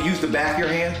pat, can you use the back of your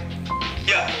hand?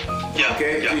 Yeah.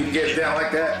 Okay, yeah. so you can get it down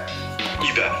like that? You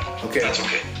You bet. Okay. That's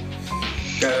okay.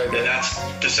 And that's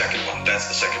the second one. That's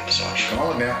the second massage. Come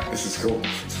on now. This is cool.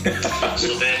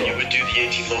 So then you would do the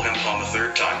 18 low hand palm a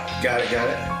third time. Got it.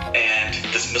 And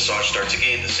this massage starts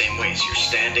again the same way. So you're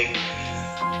standing,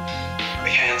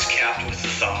 hands capped with the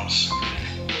thumbs,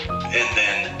 and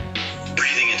then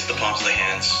breathing into the palms of the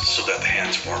hands so that the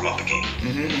hands warm up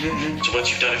again. So once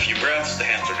you've done a few breaths, the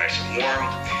hands are nice and warm.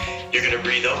 You're going to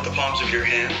breathe out the palms of your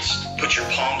hands, put your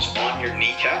palms on your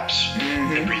kneecaps,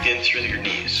 and breathe in through your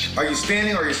knees. Are you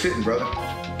standing or are you sitting, brother?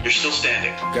 You're still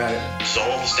standing. Got it. It's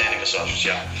all the standing massages,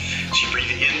 yeah. So you breathe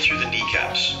in through the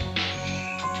kneecaps.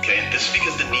 Okay, and this is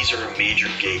because the knees are a major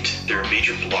gate. They're a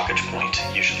major blockage point,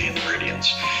 usually in the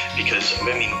meridians. Because,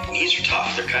 I mean, knees are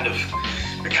tough. They're kind of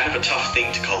a tough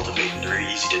thing to cultivate, and they're very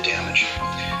easy to damage.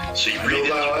 So you breathe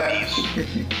in through the knees.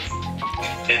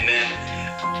 And then,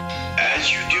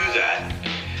 as you do that,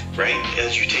 right,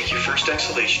 as you take your first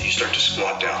exhalation, you start to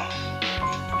squat down.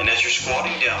 And as you're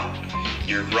squatting down,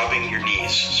 you're rubbing your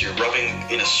knees. So you're rubbing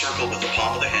in a circle with the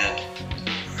palm of the hand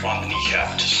on the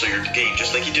kneecap. So you're, again,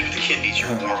 just like you did with the kidneys, you're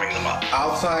warming them up.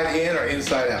 Outside in or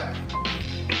inside out?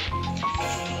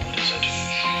 What is it?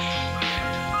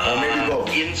 Maybe both.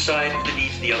 Inside of the knee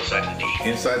to the outside of the knee.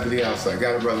 Inside to the outside.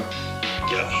 Got it, brother.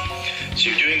 Yep. So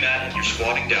you're doing that and you're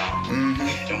squatting down.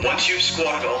 And once you've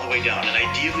squatted all the way down, and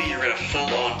ideally you're in a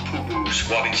full-on poo-poo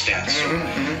squatting stance. So,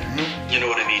 you know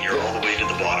what I mean? You're all the way to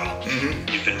the bottom.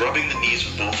 You've been rubbing the knees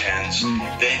with both hands.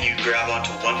 Then you grab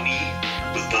onto one knee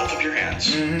with both of your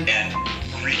hands and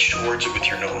reach towards it with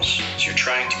your nose. So you're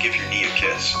trying to give your knee a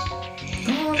kiss.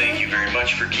 Thank you very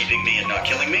much for keeping me and not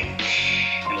killing me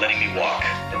and letting me walk.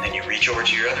 And then you reach over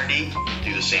to your other knee,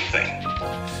 do the same thing.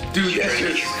 Dude, that's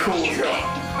just cool, yo.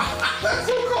 That's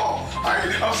so cool.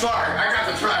 I'm sorry. I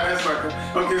got to try that sucker.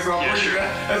 Okay, so I'm pretty sure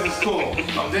that's just cool.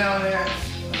 I'm down there.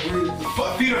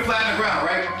 Feet are flat on the ground,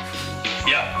 right?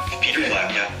 Yeah, feet are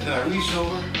flat, yeah. Then I reach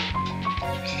over.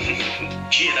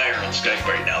 G and I are on Skype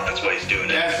right now. That's why he's doing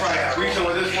it. That's right. I reach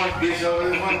over this one, reach over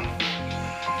this one.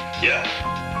 Yeah.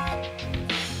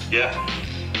 Yeah.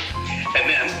 And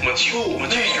then once you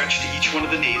stretch to each one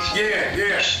of the knees,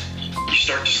 you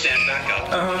start to stand back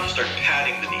up. You start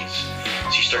patting the knees.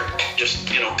 So you start just,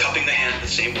 cupping the hand the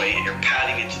same way, and you're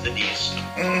patting into the knees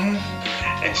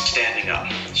and standing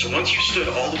up. So once you've stood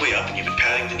all the way up and you've been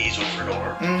patting the knees over and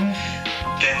over,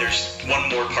 then there's one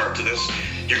more part to this.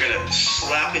 You're gonna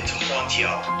slap into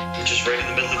Huantiao, which is right in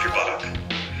the middle of your buttock,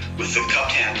 with the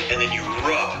cupped hand, and then you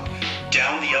rub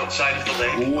down the outside of the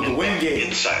leg. Ooh, the wind gate.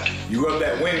 Inside. You rub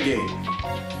that wind gate.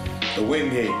 The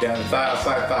wind gate down the thigh,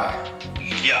 outside thigh.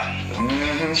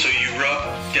 Yeah. So you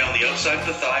rub down the outside of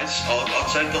the thighs,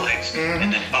 outside of the legs,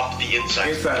 and then up the inside.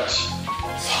 Inside.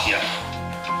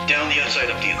 Yeah. Down the outside,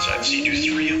 up the inside. So you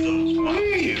do 3 of those. 1,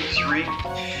 2, 3.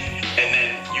 And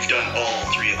then you've done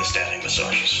all 3 of the standing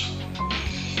massages.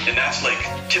 And that's like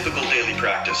typical daily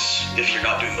practice, if you're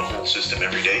not doing the whole system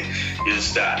every day,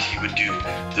 is that you would do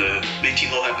the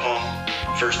 18 low hand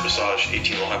palm, first massage,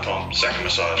 18 low hand palm, second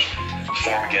massage,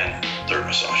 form again, third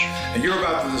massage. And you're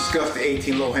about to discuss the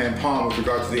 18 low hand palm with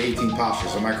regard to the 18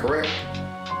 postures, am I correct?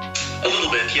 A little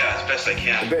bit, yeah, as best I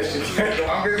can. The best you can.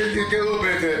 I'm going to get a little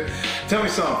bit to tell me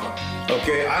something.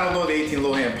 Okay, I don't know the 18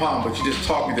 low hand palm, but you just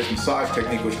taught me this massage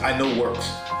technique, which I know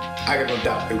works. I got no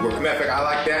doubt it works. Matter of fact, I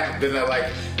like that. Then I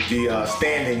like the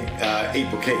standing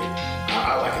applique.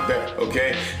 I like it better,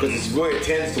 okay? Because it really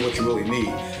attends to what you really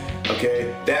need,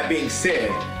 okay? That being said,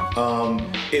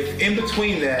 if in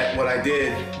between that, what I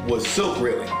did was silk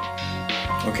reeling,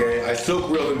 okay? I silk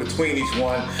reeled in between each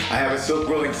one. I have a silk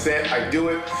reeling set. I do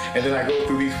it, and then I go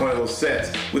through each one of those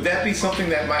sets. Would that be something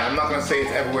that I'm not going to say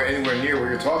it's anywhere near what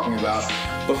you're talking about,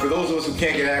 but for those of us who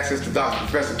can't get access to Dr.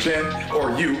 Professor Chen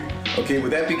or you, okay,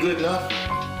 would that be good enough?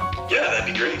 Yeah,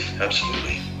 that'd be great.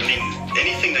 Absolutely. I mean,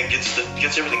 anything that gets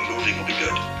everything moving will be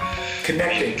good.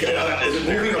 Connecting. Is it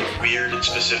moving or weird and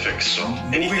specific? So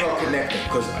moving or connecting,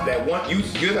 because that one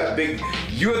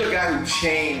you're the guy who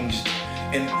changed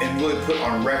and really put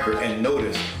on record and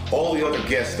noticed all the other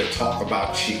guests that talk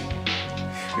about chi.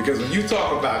 Because when you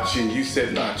talk about chi, you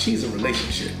said, nah, chi's a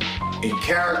relationship in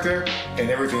character and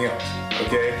everything else.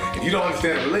 Okay? If you don't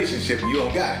understand a relationship, you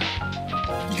don't got it.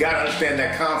 You gotta understand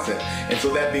that concept. And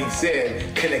so that being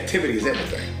said, connectivity is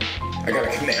everything. I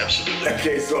gotta connect. Absolutely.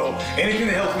 Okay, so anything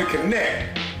that helps me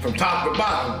connect from top to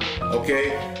bottom,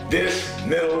 okay, this,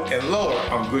 middle, and lower,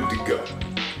 I'm good to go.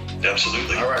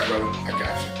 Absolutely. All right, brother. I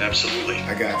got you. Absolutely.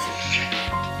 I got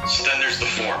you. So then there's the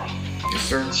form. Yes,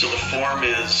 sir. So the form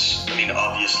is, I mean,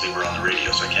 obviously we're on the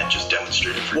radio, so I can't just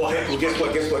demonstrate it for you. Well, guess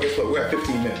what? We're at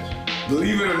 15 minutes.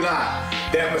 Believe it or not,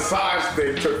 that massage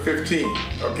thing took 15.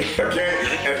 Okay.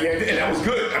 And that was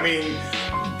good. I mean,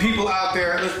 people out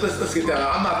there, let's get down.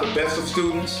 I'm not the best of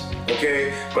students,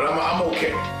 okay, but I'm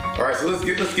okay. All right, so let's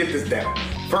get this down.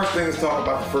 First thing is talk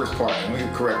about the first part, and we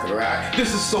can correct it. All right,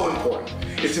 this is so important.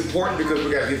 It's important because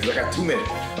we gotta get this. I got 2 minutes.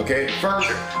 Okay, first,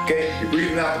 okay, you're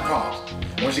breathing out the palms.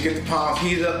 Once you get the palms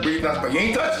heated up, breathing out the palms. You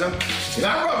ain't touching them. You're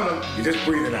not rubbing them. You're just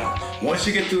breathing out. Once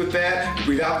you get through with that, you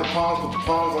breathe out the palms. Put the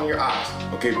palms on your eyes.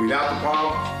 Okay, breathe out the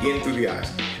palms, in through the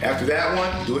eyes. After that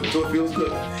one, do it until it feels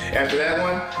good. After that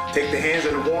one, take the hands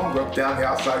that are warm, rub down the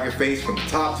outside of your face from the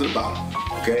top to the bottom.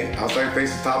 Okay, outside your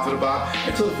face, the top to the bottom,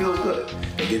 until it feels good.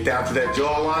 And get down to that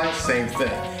jawline, same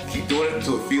thing. Keep doing it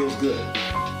until it feels good.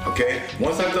 Okay,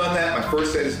 once I've done that, my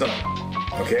first set is done.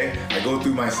 Okay, I go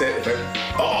through my set.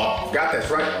 Got that's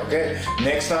right. Okay,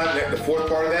 next time, the fourth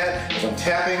part of that is I'm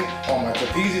tapping on my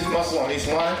trapezius muscle on each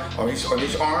line, on each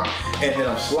arm, and then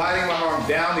I'm sliding my arm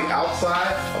down the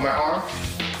outside of my arm,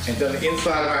 and down the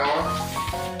inside of my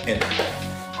arm, and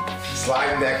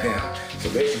sliding back down. So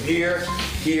basically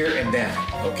here, and down.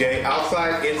 Okay,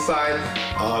 outside, inside,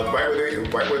 right where your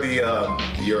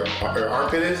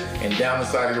armpit is, and down the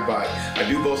side of your body. I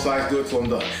do both sides, do it till I'm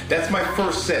done. That's my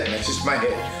first set, and that's just my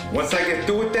head. Once I get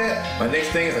through with that, my next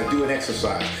thing is I do an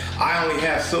exercise. I only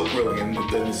have silk rolling, and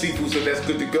the seafood said that's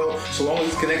good to go. So long as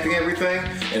it's connecting everything,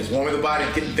 and it's warming the body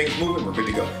and getting things moving, we're good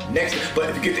to go. Next, but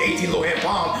if you get the 18 low hand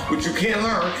palm, which you can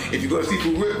learn, if you go to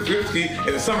Seafood Ripski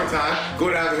in the summertime, go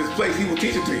down to his place, he will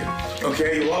teach it to you.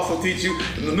 Okay, he will also teach you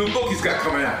the new book he's got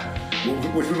coming out,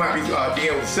 which we might be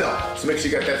being able to sell. So make sure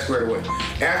you got that squared away.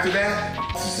 After that,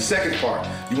 this is the second part.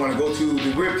 You want to go to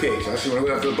the rib cage. Actually, you want to go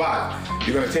down to the bottom.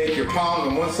 You're going to take your palms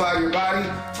on one side of your body,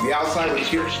 to the outside with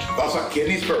the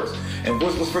kidneys first. And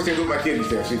what's the first thing to do with my kidneys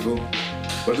there, Seafood?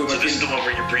 So this is the one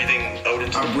where you're breathing out into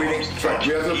the palms? I'm breathing, right,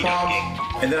 breathe out to the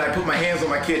palms, and then I put my hands on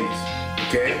my kidneys.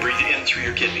 Okay. And breathe in through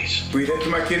your kidneys. Breathe in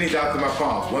through my kidneys, out through my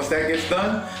palms. Once that gets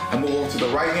done, I move over to the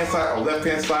right hand side or left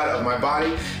hand side of my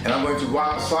body, and I'm going to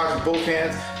massage with both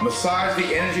hands, massage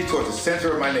the energy towards the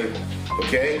center of my navel.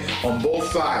 Okay, on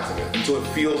both sides of it until it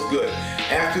feels good.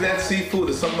 After that, Seafood,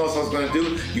 there's something else I was going to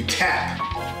do. You tap.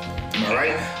 All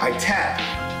right, I tap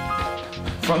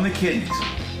from the kidneys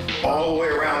all the way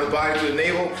around the body to the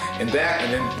navel and back,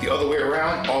 and then the other way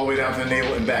around, all the way down to the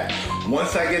navel and back.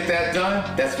 Once I get that done,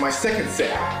 that's my second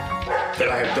set that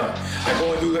I have done. I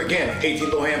go and do, again, 18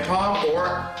 low hand palm or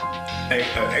an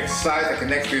exercise that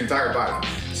connects the entire body.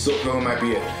 Silk rolling might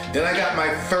be it. Then I got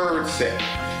my third set.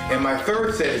 And my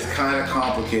third set is kind of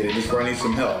complicated. This is where I need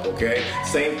some help, okay?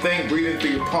 Same thing, breathe in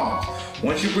through your palms.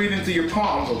 Once you breathe into your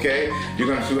palms, okay, you're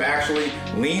going to actually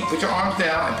put your arms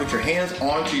down and put your hands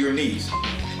onto your knees.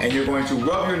 And you're going to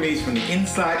rub your knees from the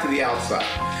inside to the outside.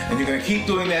 And you're going to keep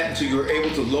doing that until you're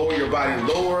able to lower your body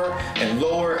lower and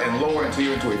lower and lower until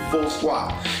you're into a full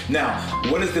squat. Now,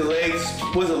 what is the leg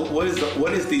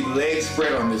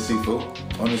spread on this, Seafood,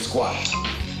 on this squat?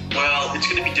 Well, it's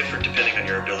going to be different depending on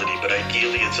your ability, but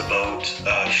ideally it's about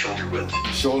shoulder width.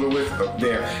 Shoulder width up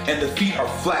there. And the feet are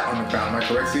flat on the ground, am I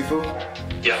correct, Seafood?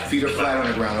 Yeah. Feet are flat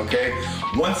on the ground, okay?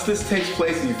 Once this takes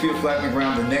place and your feet are flat on the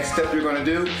ground, the next step you're going to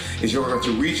do is you're going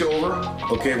to reach over,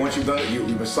 okay? Once you've done it, you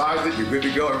massaged it, you're good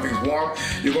to go, everything's warm.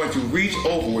 You're going to reach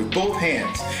over with both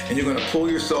hands and you're going to pull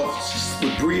yourself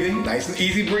with breathing, nice and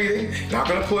easy breathing. You're not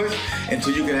going to push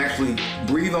until you can actually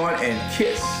breathe on and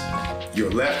kiss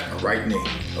your left or right knee,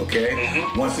 okay?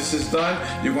 Mm-hmm. Once this is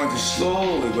done, you're going to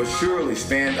slowly but surely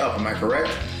stand up, am I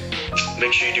correct?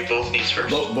 Make sure you do both knees first.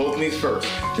 Both knees first.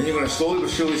 Then you're going to slowly but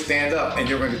surely stand up, and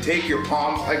you're going to take your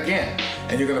palms again,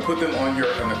 and you're going to put them on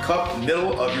the cup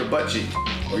middle of your butt cheek,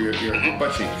 or your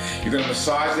butt cheek. You're going to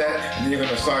massage that, and then you're going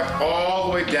to massage all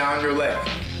the way down your leg,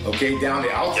 okay, down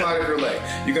the outside of your leg.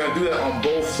 You're going to do that on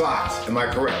both sides, am I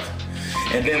correct?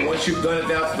 And then once you've done it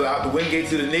down to the wingate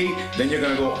to the knee, then you're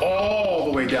going to go all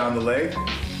the way down the leg,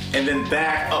 and then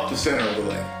back up the center of the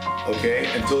leg, okay,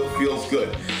 until it feels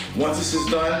good. Once this is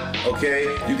done, okay,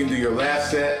 you can do your last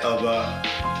set of,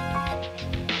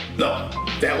 no,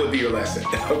 that would be your last set,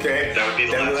 okay? That would be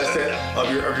the last set of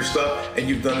your stuff, and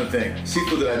you've done the thing.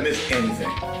 Seafood, did I miss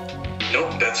anything?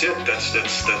 Nope, that's it. That's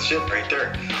it right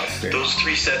there. Those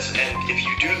 3 sets, and if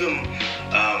you do them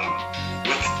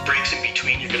with breaks in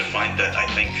between, you're going to find that I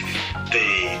think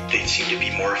they seem to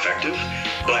be more effective.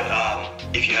 But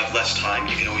if you have less time,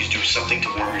 you can always do something to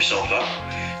warm yourself up.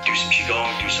 Do some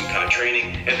qigong, do some kind of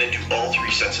training, and then do all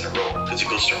 3 sets in a row because it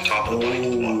goes from top of the body to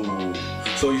the bottom.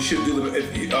 So you should do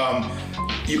them.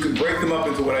 You can break them up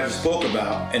into what I just spoke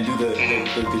about and do the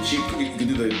cheap. You can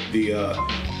do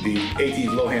the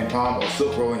 18 low hand palm or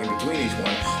silk rolling in between each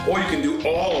one, or you can do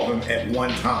all of them at one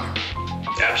time.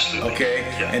 Absolutely. Okay,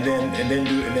 Yeah. and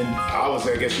then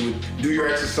I guess you would do your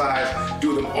exercise,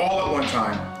 do them all at one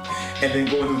time, and then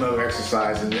go and do another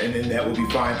exercise, and then that would be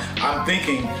fine. I'm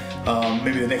thinking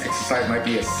maybe the next exercise might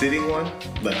be a sitting one,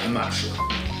 but I'm not sure.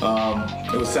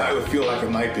 It would feel like it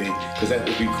might be, because that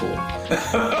would be cool.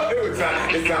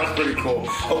 It sounds pretty cool.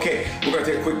 Okay, we're gonna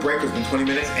take a quick break. It's been 20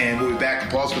 minutes, and we'll be back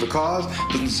and pause for the cause,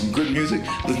 listen to some good music,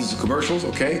 listen to some commercials,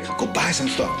 okay? Go buy some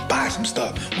stuff.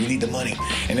 We need the money.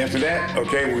 And after that,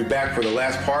 okay, we'll be back for the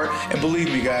last part. And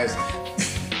believe me, guys,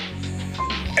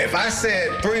 if I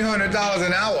said $300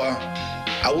 an hour,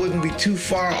 I wouldn't be too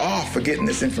far off for getting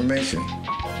this information.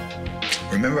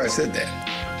 Remember I said that.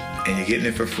 And you're getting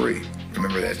it for free.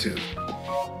 Remember that too.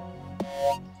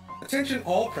 Attention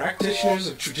all practitioners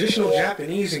of traditional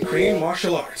Japanese and Korean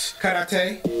martial arts,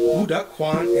 karate, Budak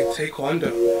Kwan, and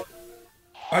Taekwondo.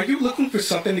 Are you looking for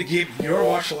something to give your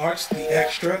martial arts the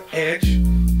extra edge?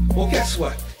 Well, guess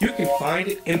what? You can find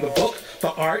it in the book,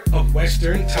 The Art of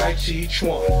Western Tai Chi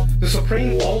Chuan, the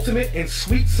supreme ultimate and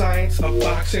sweet science of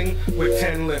boxing with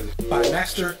 10 limbs, by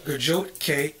Master Gurjot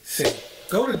K. Singh.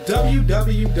 Go to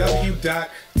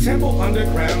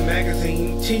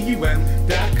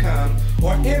www.templeundergroundmagazinetum.com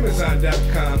or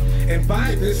Amazon.com and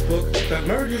buy this book that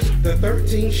merges the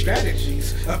 13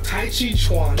 strategies of Tai Chi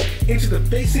Chuan into the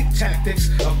basic tactics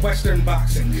of Western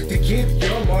boxing to give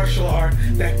your martial art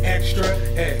that extra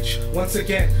edge. Once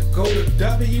again, go to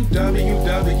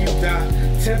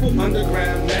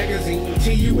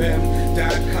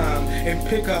www.templeundergroundmagazinetum.com and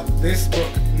pick up this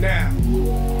book now.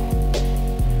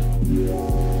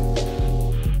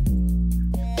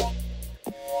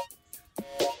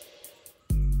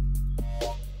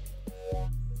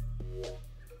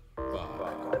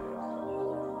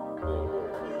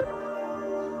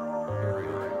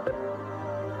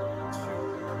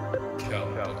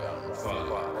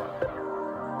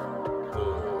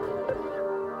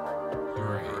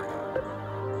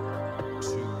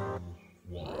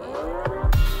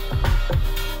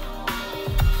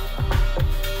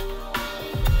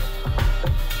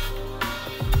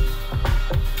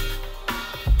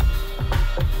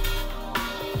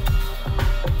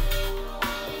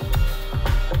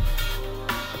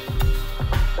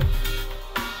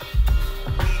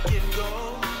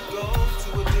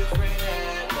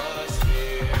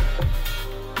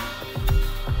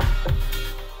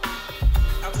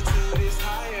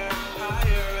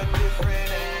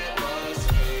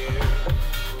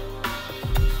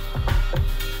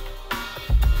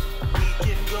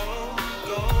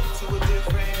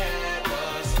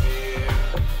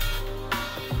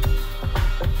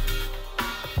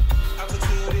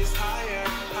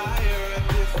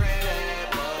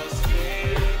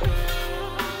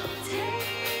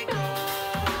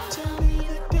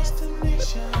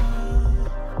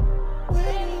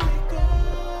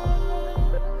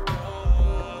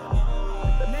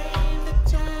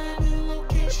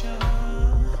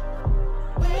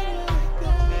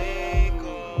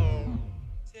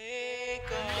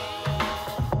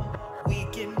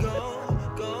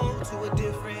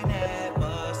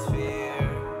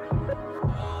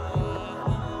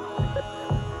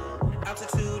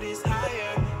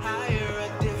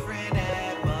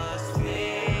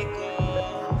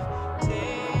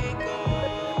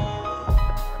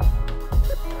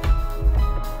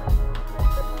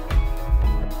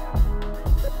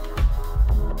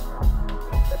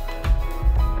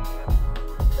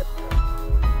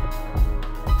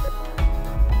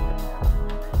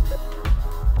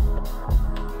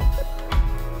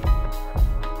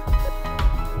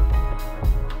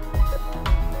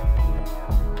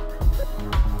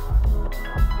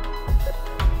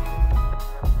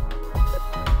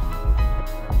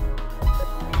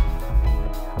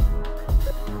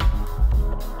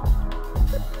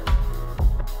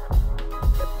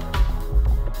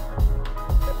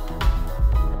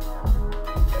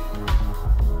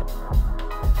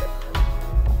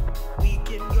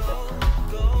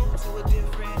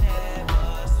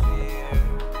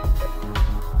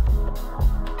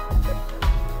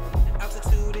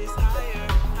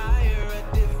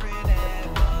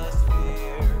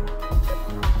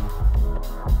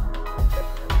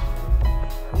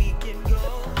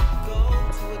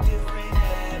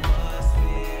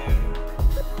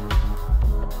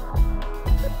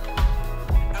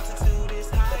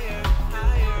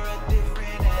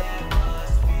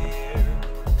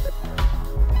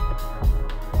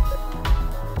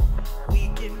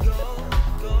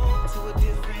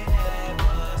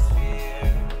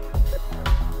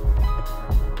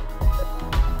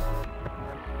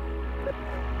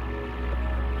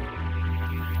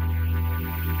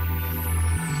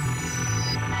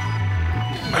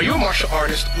 Are you a martial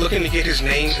artist looking to get his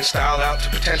name and style out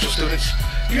to potential students?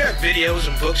 Do you have videos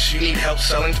and books you need help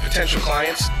selling to potential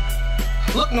clients?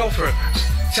 Look no further.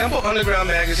 Temple Underground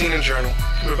Magazine and Journal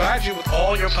can provide you with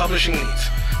all your publishing needs,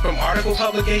 from article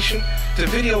publication to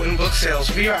video and book sales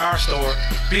via our store,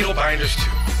 Beetle Binders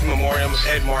 2, in memoriam of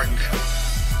Ed Martindale.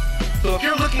 So if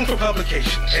you're looking for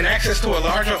publication and access to a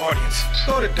larger audience,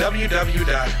 go to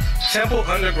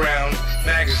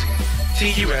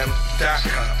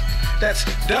www.templeundergroundmagazine.com. That's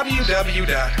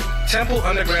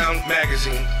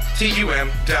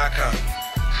www.templeundergroundmagazine.com.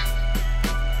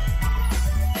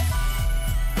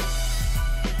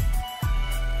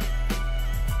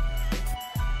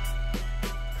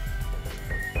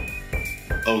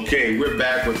 Okay, we're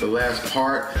back with the last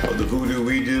part of the Voodoo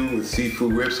We Do with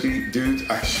Sifu Ripsky. Dudes,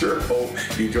 I sure hope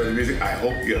you enjoy the music. I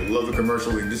hope you love the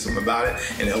commercial and did something about it,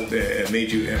 and I hope it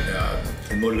made you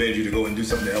and motivated you to go and do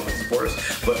something to help and support us.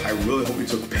 But I really hope you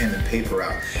took pen and paper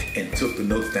out and took the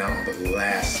notes down on the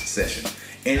last session.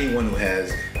 Anyone who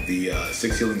has the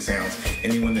 6 healing sounds,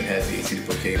 anyone that has the AC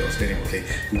Brocade or standing brocade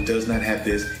who does not have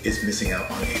this is missing out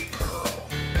on a pearl.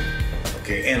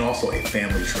 Okay, and also a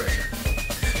family treasure.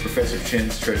 Professor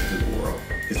Chen's treasure to the world,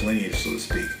 his lineage, so to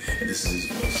speak, and this is his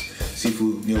voice.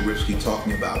 Sifu Neil Ripsky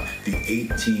talking about the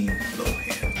 18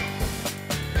 low-hand.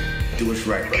 Do us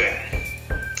right, brother. Okay.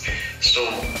 So,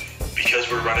 because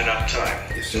we're running out of time,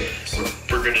 Yes, sir.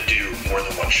 we're going to do more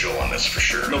than one show on this for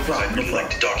sure. No problem. I'd really like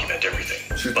to document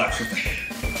everything. Sure but thing.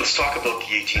 let's talk about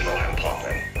the 18 low-hand palm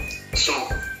then. So,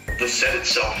 the set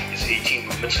itself is 18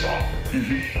 movements long.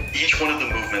 Each one of the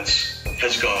movements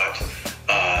has got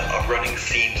a running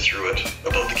theme through it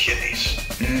about the kidneys.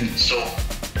 So,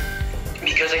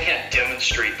 because I can't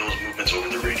demonstrate those movements over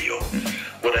the radio,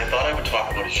 what I thought I would talk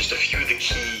about is just a few of the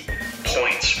key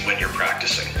points when you're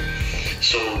practicing.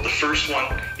 So the first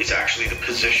one is actually the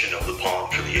position of the palm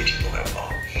for the 18 low-hand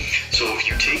palm. So if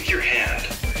you take your hand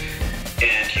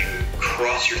and you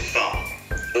cross your thumb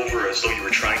over as though you were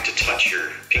trying to touch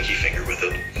your pinky finger with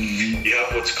it, you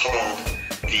have what's called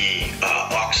the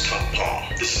ox tongue palm.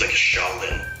 This is like a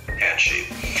Shaolin hand shape.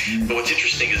 But what's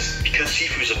interesting is because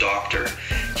Sifu's a doctor,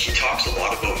 he talks a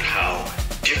lot about how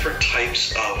different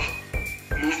types of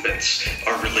movements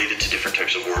are related to different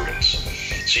types of organs.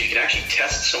 So you can actually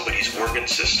test somebody's organ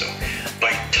system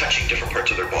by touching different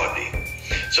parts of their body.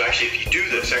 So actually, if you do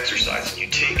this exercise and you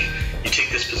take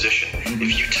this position,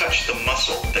 if you touch the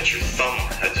muscle that your thumb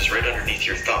is right underneath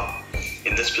your thumb,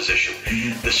 in this position,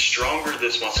 the stronger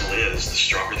this muscle is, the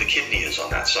stronger the kidney is on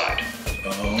that side.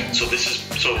 So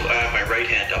I have my right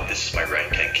hand up, this is my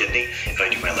right hand kidney. If I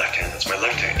do my left hand, that's my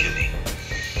left hand kidney.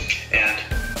 And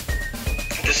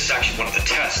this is actually one of the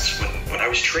tests when I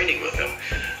was training with him,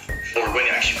 or when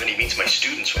he meets my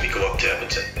students when we go up to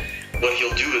Edmonton. What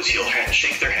he'll do is he'll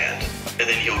shake their hand, and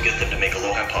then he'll get them to make a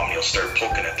low hand palm, and he'll start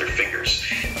poking at their fingers,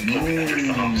 poking at their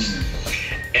thumbs.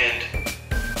 And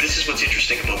this is what's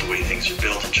interesting about the way things are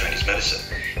built in Chinese medicine.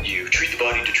 You treat the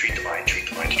body to treat the mind, treat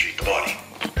the mind to treat the body.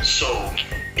 So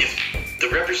if the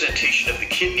representation of the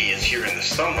kidney is here in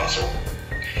this thumb muscle,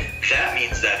 that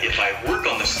means that if I work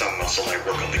on this thumb muscle, I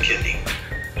work on the kidney,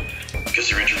 because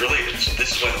they're interrelated. So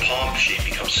this is why the palm shape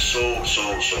becomes so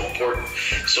important.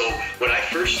 So when I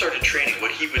first started training,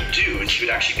 what he would do is he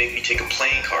would actually make me take a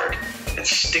playing card and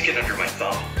stick it under my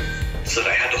thumb, so that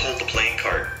I had to hold the playing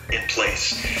card in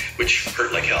place, which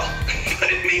hurt like hell.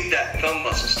 But it made that thumb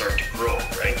muscle start to grow,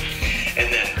 right?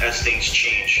 And then as things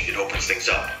change, it opens things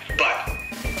up. But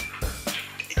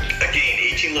again,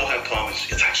 18 low hand palm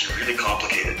it's actually really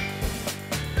complicated.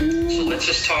 So let's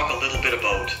just talk a little bit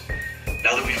about,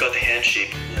 now that we've got the hand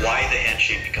shape, why the hand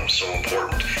shape becomes so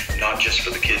important, not just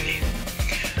for the kidney.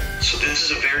 So this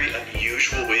is a very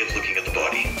unusual way of looking at the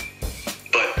body.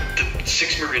 But the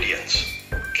 6 meridians,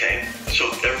 okay?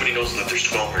 So everybody knows that there's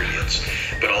 12 meridians,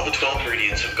 but all the 12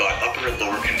 meridians have got upper and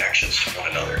lower connections to one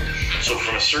another. So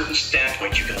from a certain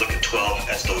standpoint, you can look at 12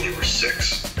 as though they were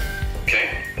 6, okay?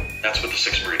 That's what the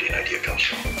 6 meridian idea comes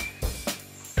from.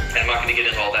 And I'm not going to get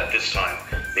into all that this time.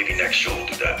 Maybe next show we'll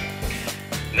do that.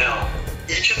 Now,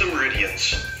 each of the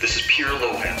meridians, this is pure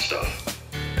low hand stuff.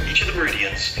 Each of the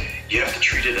meridians, you have to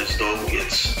treat it as though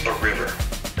it's a river.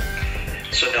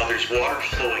 So now there's water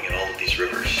flowing in all of these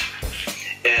rivers.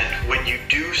 And when you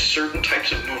do certain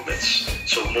types of movements,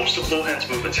 so most of low hand's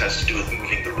movements has to do with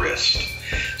moving the wrist.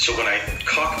 So when I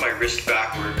cock my wrist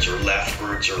backwards or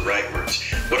leftwards or rightwards,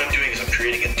 what I'm doing is I'm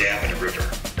creating a dam in a river.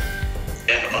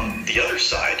 And on the other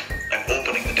side, I'm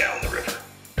opening the dam in the river.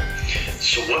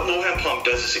 So what low hand palm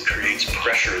does is it creates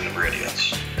pressure in the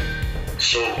meridians.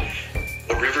 So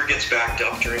a river gets backed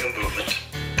up during a movement,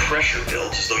 pressure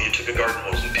builds as though you took a garden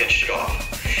hose and pinched it off,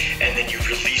 and then you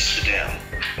release the dam.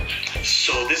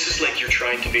 So this is like you're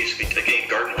trying to basically, again,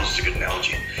 garden hose is a good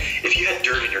analogy. If you had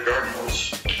dirt in your garden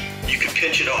hose, you could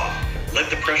pinch it off, let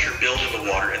the pressure build in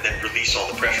the water, and then release all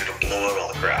the pressure to blow out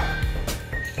all the crap.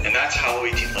 And that's how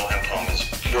 18th low hand palm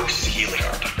works as a healing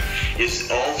art. Is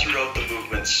all throughout the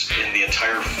movements in the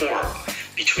entire form,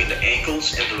 between the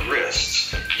ankles and the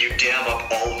wrists, you dam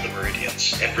up all of the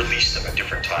meridians and release them at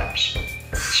different times.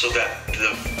 So that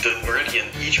the meridian,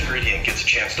 each meridian gets a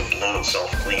chance to blow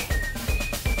itself clean.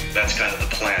 That's kind of the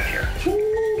plan here.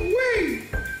 Woo-wee.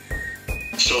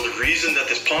 So the reason that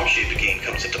this palm shape again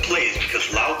comes into play is because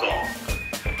Lao Gong,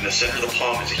 in the center of the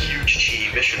palm, is a huge chi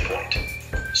emission point.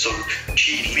 So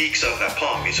chi leaks out of that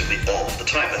palm basically all of the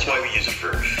time. That's why we use it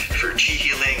for chi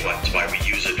healing. That's why we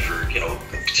use it for,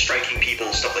 striking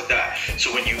people, stuff like that.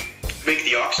 So when you make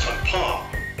the ox tongue palm,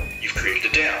 you've created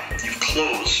a dam. You've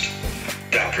closed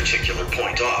that particular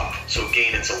point off. So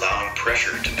again, it's allowing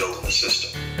pressure to build in the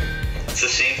system. It's the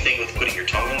same thing with putting your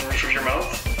tongue on the roof of your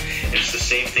mouth. And it's the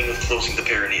same thing with closing the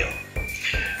perineum.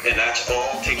 And that's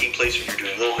all taking place when you're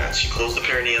doing low hands. You close the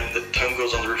perineum, the tongue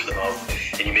goes on the roof of the mouth,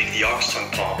 and you make the ox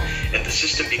tongue palm, and the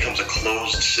system becomes a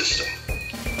closed system.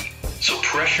 So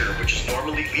pressure, which is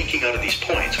normally leaking out of these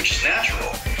points, which is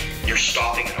natural, you're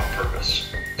stopping it on purpose.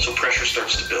 So pressure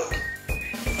starts to build.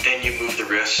 Then you move the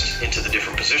wrist into the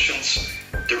different positions.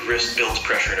 The wrist builds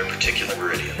pressure in a particular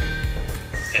meridian.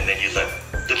 And then you let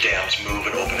the dams move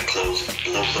and open and close and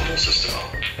blow the whole system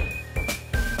out.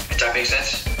 Does that make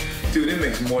sense? Dude, it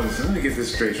makes more than sense. Let me get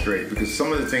this straight, because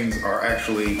some of the things are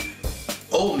actually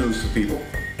old news to people,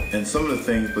 and some of the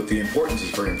things, but the importance is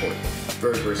very important,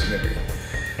 very, very significant.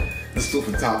 Let's do it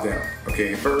from the top down.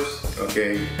 Okay, first,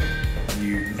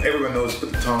 everyone knows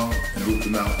put the tongue and roof of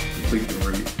the mouth,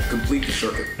 complete the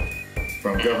circuit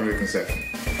from governor to conception.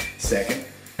 Second,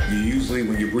 you usually,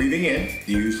 when you're breathing in,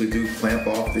 you usually do clamp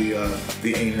off the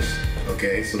anus,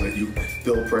 okay, so that you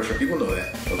build pressure. People know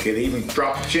that, okay? They even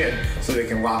drop the chin so they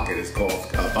can lock it. It's called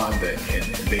Bandha in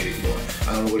Vedic lore.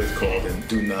 I don't know what it's called in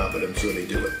Duna, but I'm sure they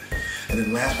do it. And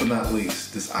then last but not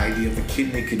least, this idea of the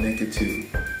kidney connected to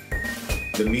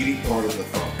the meaty part of the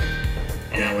thumb,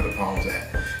 down where the palm's at,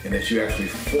 and that you actually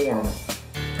form,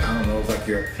 I don't know,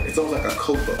 it's almost like a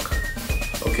code book,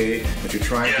 okay? But you're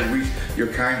trying to reach, you're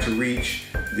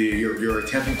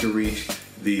attempting to reach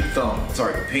the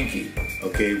the pinky,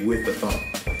 okay, with the thumb,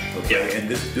 okay? And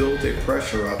this builds a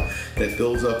pressure up that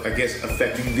builds up, I guess,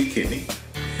 affecting the kidney.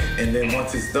 And then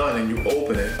once it's done and you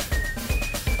open it,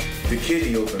 the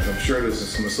kidney opens. I'm sure there's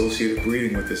some associated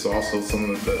breathing with this also. Some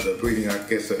of the breathing, I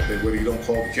guess, what you don't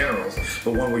call the generals,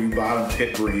 but one where you bottom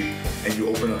pit breathe and you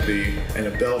open up in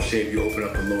a bell shape, you open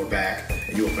up the lower back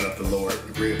and you open up the lower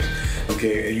ribs.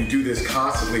 Okay, and you do this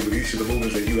constantly with each of the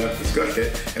movements that you have discussed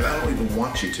it, and I don't even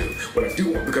want you to. What I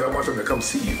do want, because I want them to come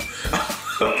see you.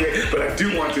 Okay, but I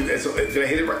do want to. So did I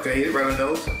hit it right? Did I hit it right on the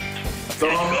nose?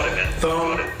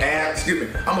 Thumb, ass. Excuse me.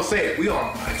 I'm gonna say it. We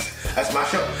on. That's my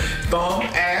show. Thumb,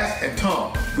 ass, and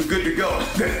tongue. We're good to go.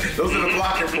 Those are the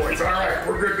blocking points. All right,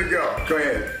 we're good to go. Go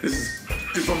ahead. This is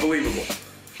just unbelievable.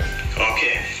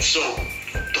 Okay, so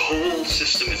the whole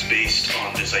system is based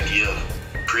on this idea of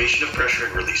creation of pressure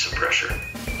and release of pressure.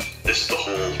 This is the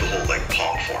whole like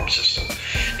palm form system.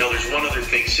 Now there's one other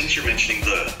thing, since you're mentioning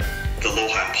the low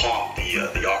hand palm,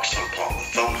 the ox tongue palm, the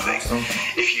thumb thing.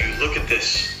 If you look at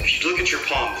this, if you look at your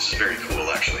palm, this is very cool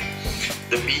actually.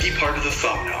 The meaty part of the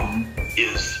thumb now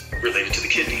is related to the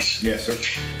kidneys. Yes, sir.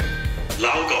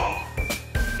 Lao Gong.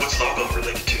 What's Lao Gong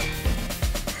related to?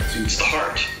 It's the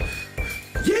heart.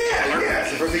 Yeah.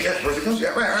 It's the first thing comes. Yeah,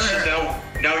 right. So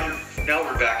now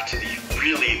we're back to the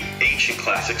really ancient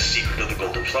classic Secret of the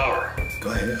Golden Flower.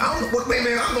 Go ahead. I don't know what, man.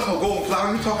 I'm not gonna Golden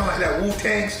Flower. You talking like that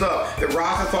Wu-Tang stuff that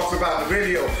Raza talks about in the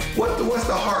video? What's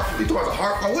the heart? You talking about the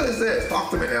heart? What is this?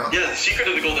 Talk to me now. Yeah, the Secret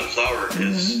of the Golden Flower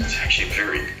is it's actually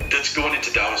that's going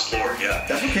into Taoist lore. Yeah.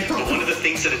 That's okay. But one of the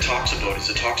things that it talks about is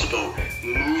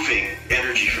moving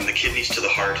energy from the kidneys to the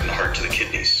heart and the heart to the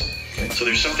kidneys. Okay. So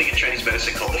there's something in Chinese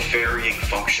medicine called the ferrying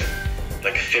function.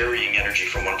 Like ferrying energy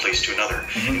from one place to another,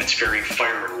 and it's ferrying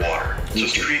fire and water. So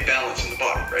it's to create balance in the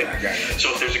body, right? So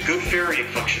if there's a good ferrying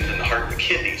function in the heart and the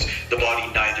kidneys, the body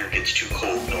neither gets too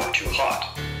cold nor too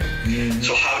hot.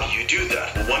 So how do you do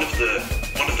that? Well, one of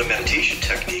the meditation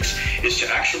techniques is to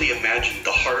actually imagine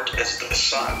the heart as the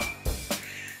sun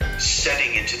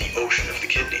setting into the ocean of the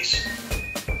kidneys.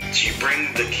 So you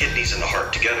bring the kidneys and the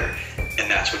heart together,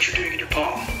 and that's what you're doing in your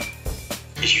palm.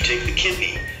 Is you take the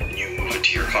kidney and you move it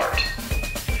to your heart.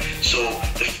 So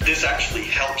this actually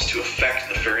helps to affect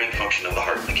the ferrying function of the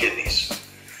heart and the kidneys.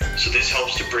 So this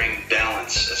helps to bring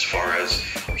balance as far as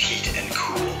heat and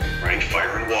cool, right?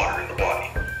 Fire and water in the body.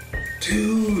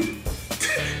 Dude,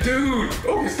 Dude,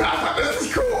 okay, stop. This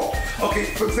is cool. Okay,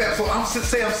 for example, so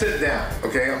say I'm sitting down,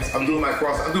 okay? I'm doing my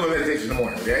I'm doing my meditation in the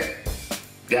morning, okay?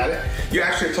 Got it? You're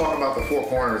actually talking about the four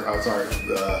corners. Oh, sorry.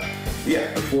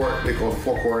 They call it the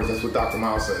four corners. That's what Dr.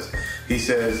 Miles says. He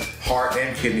says heart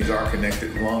and kidneys are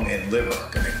connected, lung and liver are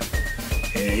connected.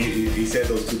 And he said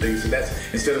those two things. So that's,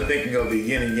 instead of thinking of the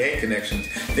yin and yang connections,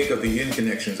 think of the yin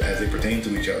connections as they pertain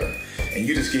to each other. And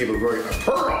you just gave a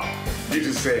pearl. You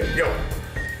just said, yo.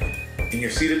 And you're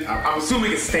seated, I'm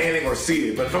assuming it's standing or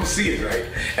seated, but if I'm seated, right,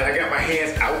 and I got my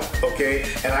hands out, okay,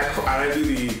 and I do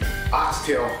the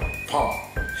oxtail pump,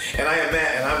 and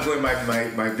I'm doing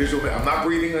my visual, I'm not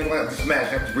breathing, I'm just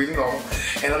imagining, I'm breathing normal,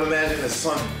 and I'm imagining the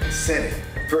sun setting,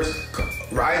 first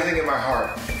rising in my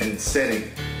heart, and then setting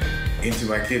into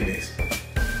my kidneys,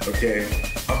 okay?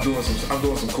 I'm doing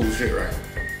some cool shit, right?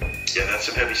 Yeah, that's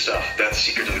some heavy stuff. That's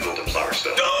secret to the golden flower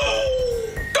stuff.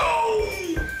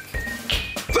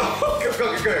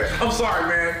 Okay. I'm sorry,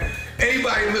 man.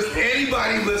 Anybody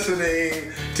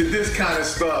listening to this kind of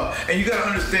stuff, and you gotta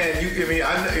understand.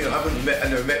 I've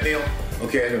never met Neil.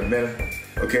 Okay, I never met him.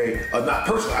 Okay, not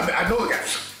personally. I know the guy.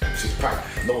 She's probably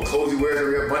no clothes he wears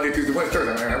every Monday, Tuesday, Wednesday,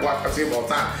 Thursday. I see him all the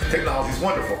time. Technology's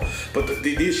wonderful, but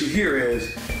the issue here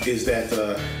is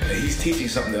that he's teaching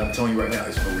something that I'm telling you right now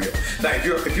is for real. Now, if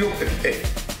you're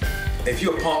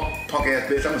a punk ass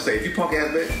bitch, I'm gonna say, if you punk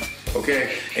ass bitch.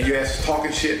 Okay, and you're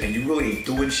talking shit, and you really ain't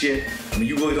doing shit. I mean,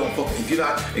 you really don't fucking. If you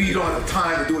don't have the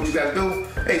time to do what you gotta do.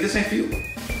 Hey, this ain't for you.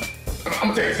 I'm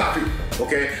gonna tell you, it's not for you.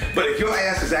 Okay, but if your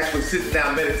ass is actually sitting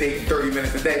down meditating 30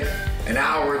 minutes a day, an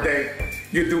hour a day,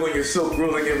 you're doing your silk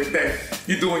ruling every day,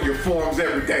 you're doing your forms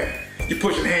every day, you're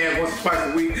pushing hands once or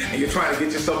twice a week, and you're trying to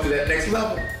get yourself to that next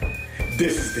level.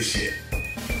 This is the shit.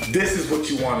 This is what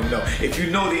you want to know. If you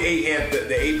know the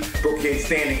eight brocade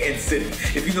standing and sitting,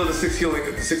 if you know the six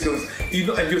healings, you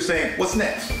know, and you're saying, what's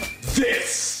next?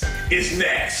 This is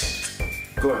next.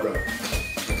 Go ahead, brother.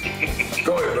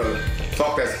 Go ahead, brother.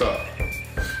 Talk that stuff.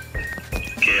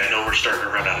 Okay, I know we're starting to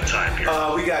run out of time here.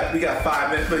 We got 5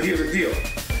 minutes, but here's the deal.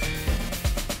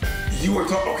 You were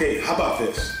talking. Okay, how about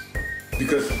this?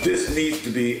 Because this needs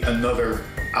to be another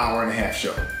hour and a half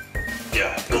show.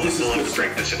 Yeah, we'll have to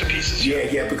break this into pieces.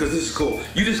 Yeah, because this is cool.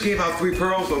 You just gave out 3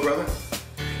 pearls, though, brother.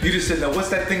 You just said, now what's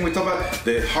that thing we talk about?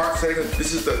 The heart setting.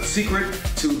 This is the secret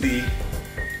to the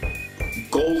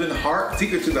golden heart.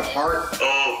 Secret to the heart.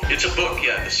 Oh, it's a book,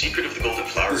 yeah. The Secret of the Golden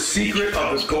Flower. The Secret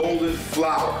of the Golden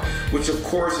Flower, which of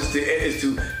course is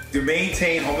to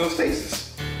maintain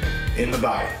homeostasis in the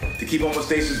body, to keep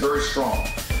homeostasis very strong.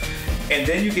 And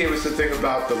then you gave us the thing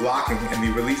about the locking and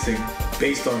the releasing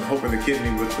based on hoping the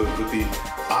kidney with the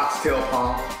oxtail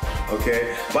palm,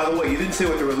 okay? By the way, you didn't say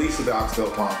what the release of the oxtail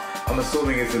palm. I'm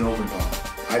assuming it's an open palm.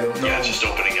 I don't know. Yeah, it's just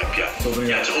opening up, yeah. To open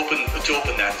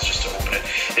that is just to open it.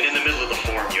 And in the middle of the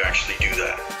form, you actually do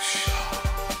that.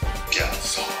 Yeah.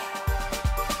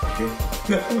 Okay.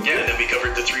 Yeah, and then we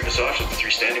covered the 3 massages, the 3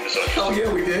 standing massages. Oh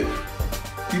yeah, we did.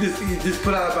 You just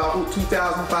put out about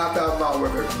 $2,000, $5,000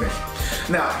 worth of information.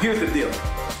 Now, here's the deal.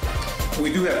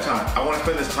 We do have time. I want to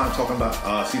spend this time talking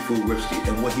about Seafood Ripski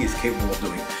and what he is capable of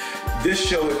doing. This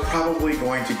show is probably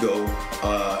going to go,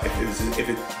 if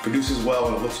it produces well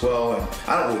and it looks well, and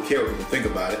I don't really care what people think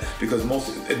about it, because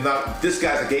this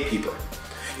guy's a gatekeeper.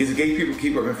 He's a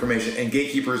gatekeeper of information, and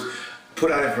gatekeepers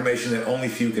put out information that only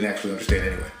few can actually understand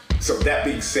anyway. So that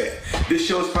being said, this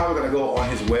show is probably going to go on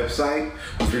his website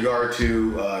with regard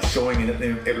to showing and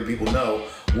letting people know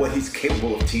what he's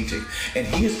capable of teaching. And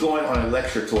he is going on a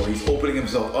lecture tour. He's opening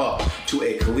himself up to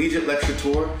a collegiate lecture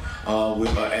tour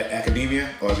at academia,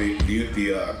 or the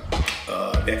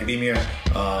academia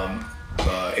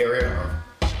area, or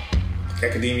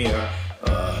academia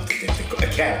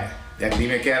academy. The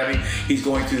Academia Academy. He's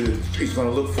going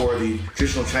to look for the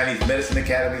traditional Chinese medicine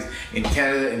academies in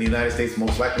Canada and the United States,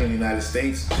 most likely in the United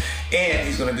States. And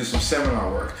he's going to do some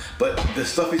seminar work. But the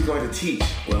stuff he's going to teach,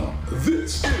 well,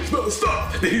 this is the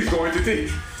stuff that he's going to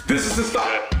teach. This is the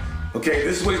stuff. Okay,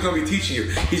 this is what he's going to be teaching you.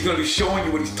 He's going to be showing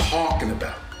you what he's talking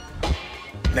about.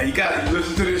 Now you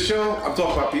listen to this show. I'm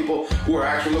talking about people who are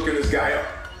actually looking this guy up.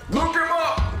 Look him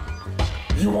up.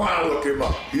 You want to look him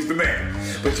up. He's the man.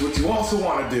 But what you also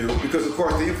want to do, because of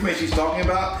course the information he's talking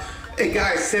about, a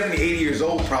guy is 70, 80 years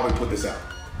old probably put this out.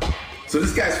 So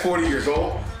this guy's 40 years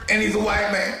old, and he's a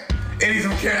white man, and he's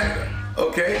from Canada.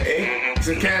 Okay, he's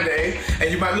in Canada, and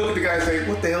you might look at the guy and say,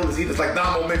 what the hell is he? It's like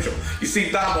Damo Mitchell. You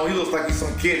see Damo, he looks like he's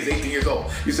some kid, he's 18 years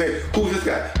old. You say, who's this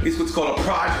guy? He's what's called a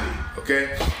prodigy,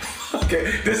 okay?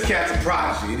 Okay, this cat's a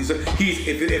prodigy. And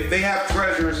if they have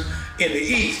treasures in the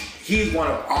East, he's one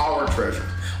of our treasures.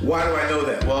 Why do I know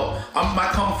that? Well, my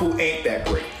Kung Fu ain't that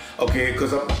great. okay?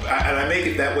 Because I make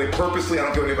it that way purposely. I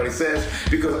don't care what anybody says,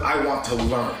 because I want to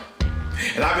learn.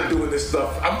 And I've been doing this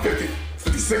stuff. I'm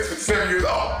 56, 57 years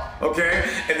old, okay?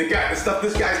 And the stuff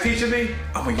this guy's teaching me,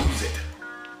 I'm gonna use it.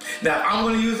 Now, if I'm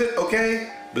gonna use it,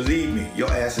 okay? Believe me, your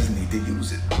asses need to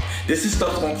use it. This is stuff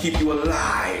that's gonna keep you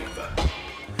alive.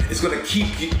 It's gonna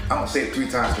keep you, I'm gonna say it 3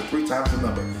 times, because 3 times is the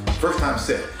number. First time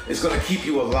said, it's gonna keep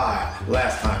you alive.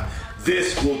 Last time,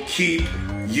 this will keep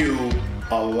you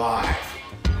alive.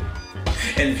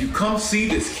 And if you come see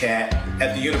this cat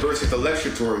at the university, at the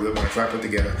lecture tour that we're gonna try to put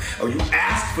together, or you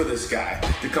ask for this guy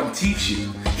to come teach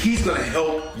you, he's gonna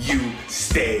help you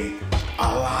stay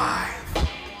alive.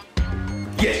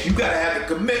 Yes, you gotta have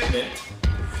the commitment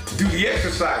to do the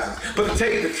exercises, but to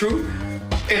tell you the truth,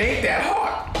 it ain't that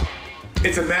hard.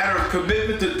 It's a matter of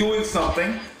commitment to doing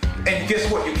something, and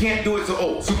guess what? You can't do it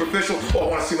so, superficial, I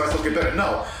wanna see myself get better.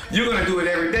 No, you're gonna do it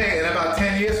every day, and about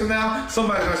 10 years from now,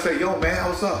 somebody's gonna say, yo man,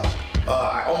 what's up?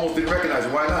 I almost didn't recognize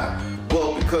you, why not?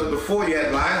 Well, because before you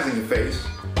had lines in your face,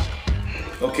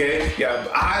 okay? Your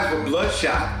eyes were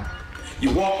bloodshot,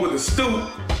 you walked with a stoop,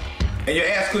 and your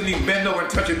ass couldn't even bend over and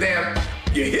touch your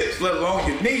hips, let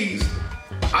alone your knees.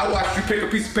 I watched you pick a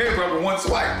piece of paper up in one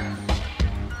swipe.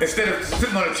 Instead of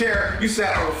sitting on a chair, you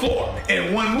sat on the floor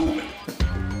in one movement.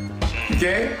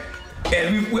 Okay?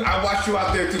 And I watched you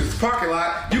out there to this parking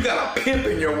lot. You got a pimp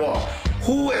in your walk.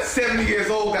 Who at 70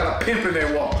 years old got a pimp in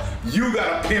their walk? You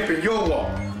got a pimp in your walk.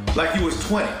 Like you was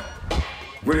 20.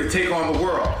 Ready to take on the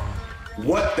world.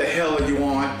 What the hell are you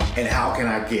on, and how can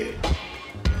I get it?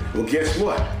 Well, guess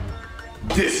what?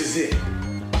 This is it.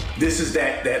 This is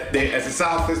that as the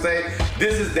South would say,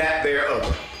 this is that there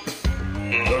other.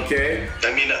 Okay?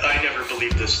 I mean, I never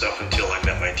believed this stuff until I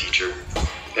met my teacher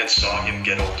and saw him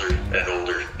get older and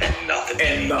older, and nothing changed.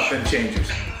 And nothing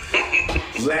changes.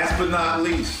 Last but not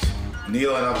least,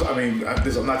 Neil, and I'm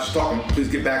not just talking, please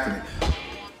get back to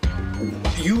me.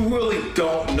 You really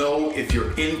don't know if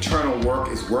your internal work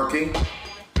is working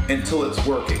until it's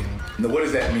working. Now, what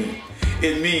does that mean?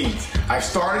 It means I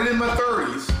started in my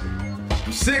 30s,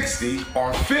 I'm 60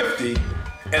 or I'm 50,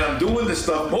 and I'm doing this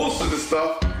stuff, most of the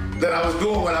stuff that I was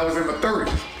doing when I was in my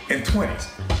 30s and 20s.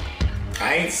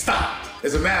 I ain't stopped.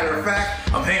 As a matter of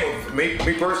fact, I'm hanging with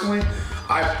me personally.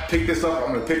 I picked this up,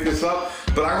 I'm gonna pick this up,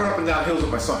 but I run up and down hills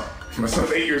with my son. My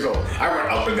son's 8 years old. I run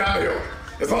up and down the hill.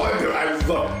 That's all I do. I just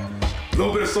love it. A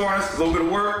little bit of soreness, a little bit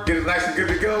of work, get it nice and good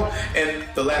to go. And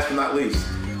the last but not least,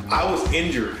 I was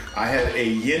injured. I had a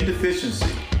yin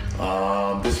deficiency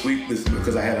this week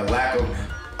because I had a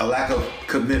lack of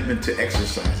commitment to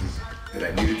exercises that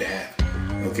I needed to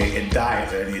have, okay, and diet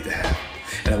that I needed to have.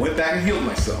 And I went back and healed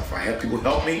myself. I had people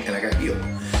help me, and I got healed.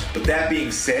 But that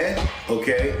being said,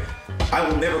 okay, I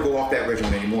will never go off that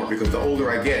regimen anymore, because the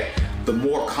older I get, the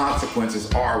more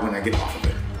consequences are when I get off of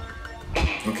it.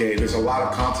 Okay, there's a lot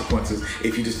of consequences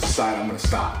if you just decide I'm gonna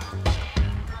stop.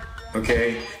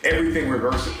 Okay, everything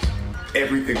reverses.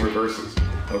 Everything reverses.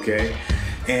 Okay,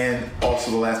 and also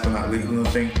the last but not least, another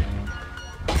thing,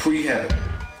 pre-heaven.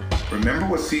 Remember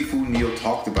what Seafood Neil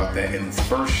talked about that in his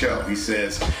first show. He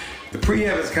says, the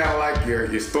pre-heaven is kind of like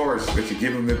your storage that you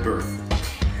give them at birth.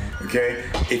 Okay,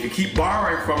 if you keep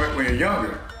borrowing from it when you're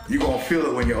younger, you're gonna feel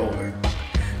it when you're older.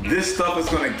 This stuff is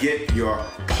gonna get your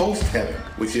post-heaven,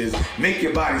 which is make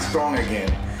your body strong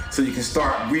again so you can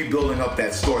start rebuilding up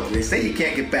that store that they say you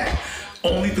can't get back.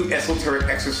 Only through esoteric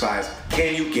exercise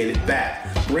can you get it back.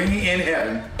 Bringing in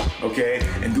heaven, okay,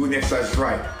 and doing the exercises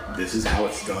right. This is how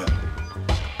it's done.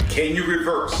 Can you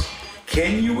reverse?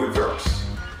 Can you reverse,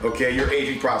 okay, your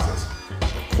aging process?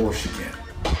 Of course you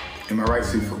can. Am I right,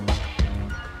 Seafood?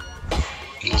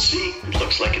 We'll see.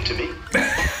 Looks like it to me.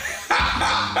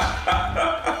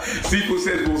 Seafood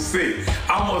says we'll see.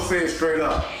 I'm gonna say it straight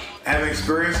up. Having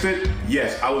experienced it,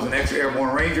 yes, I was an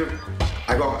ex-airborne ranger.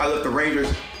 I left the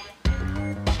Rangers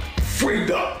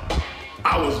freaked up.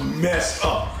 I was messed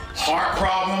up. Heart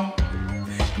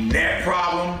problem, neck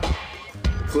problem,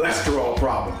 cholesterol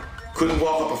problem. Couldn't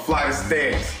walk up a flight of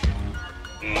stairs.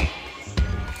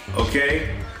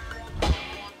 Okay?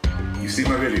 You see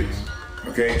my videos.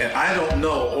 Okay? And I don't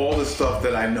know all the stuff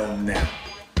that I know now,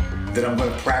 that I'm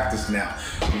gonna practice now.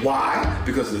 Why?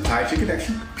 Because of the Tai Chi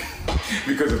Connection,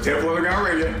 because of Temple Underground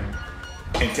Radio,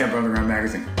 and Temple Underground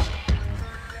Magazine.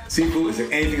 Seafood, is there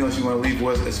anything else you want to leave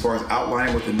with us as far as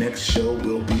outlining what the next show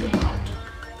will be about?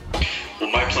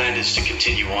 Well, my plan is to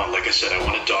continue on. Like I said, I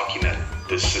want to document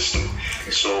this system.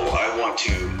 So I want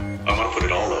to put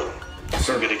it all out.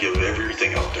 So I'm going to give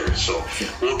everything out there. So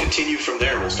we'll continue from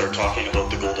there. We'll start talking about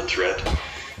the golden thread,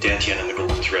 Dantian and the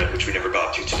golden thread, which we never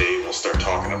got to today. We'll start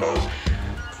talking about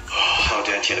how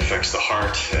Dantian adamantine affects the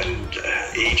heart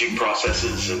and aging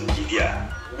processes, and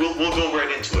yeah, we'll go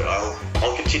right into it.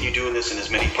 I'll continue doing this in as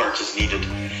many parts as needed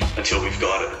until we've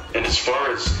got it. And as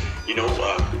far as, you know,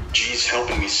 G's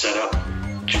helping me set up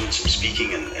doing some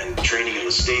speaking and training in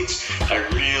the States, I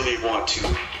really want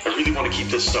to keep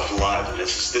this stuff alive, and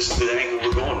this is the angle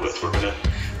we're going with.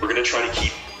 We're gonna try to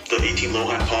keep the 18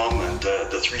 Lohan Palm and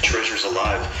the 3 treasures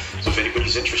alive. So if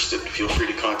anybody's interested, feel free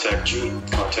to contact me.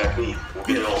 We'll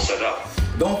get it all set up.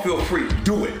 Don't feel free,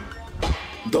 do it.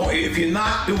 Don't, if you're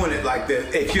not doing it like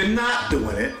this, if you're not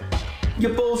doing it,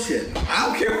 you're bullshitting. I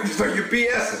don't care what you start, you're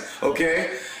BSing,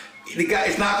 okay? The guy,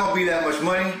 it's not gonna be that much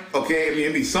money, okay? I mean,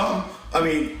 it'd be something. I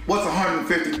mean, what's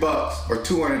 $150 or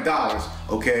 $200,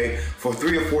 okay, for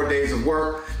 3 or 4 days of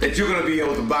work that you're gonna be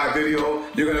able to buy video,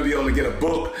 you're gonna be able to get a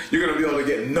book, you're gonna be able to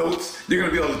get notes, you're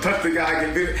gonna be able to touch the guy,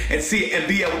 get video, and see, and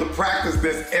be able to practice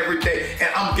this every day. And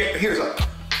here's a,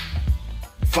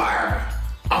 fire me.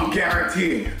 I'm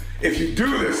guaranteeing you, if you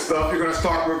do this stuff, you're gonna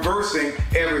start reversing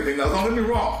everything. Now, don't get me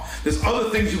wrong, there's other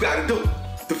things you gotta do.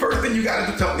 The first thing you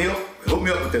gotta do, tell Neil, hook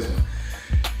me up with this one.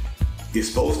 You're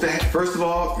supposed to, first of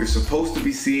all, you're supposed to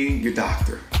be seeing your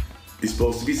doctor. You're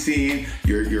supposed to be seeing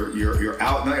your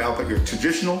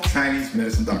traditional Chinese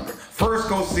medicine doctor. First,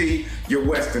 go see your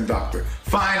Western doctor.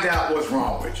 Find out what's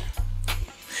wrong with you.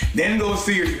 Then go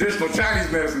see your traditional Chinese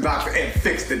medicine doctor and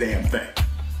fix the damn thing.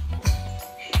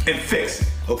 And fix it,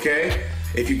 okay?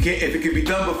 If it can be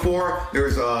done before there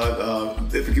is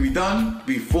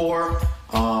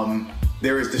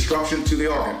disruption to the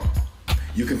organ,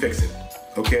 you can fix it.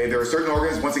 Okay, there are certain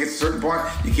organs, once it gets to a certain point,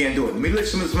 you can't do it. Let me let you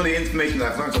some of the information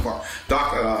that I've learned so far.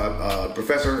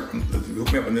 Professor,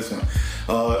 hook me up on this one.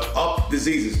 Up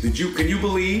diseases. Can you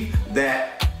believe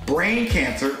that brain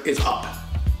cancer is up?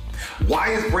 Why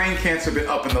has brain cancer been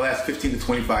up in the last 15 to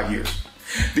 25 years?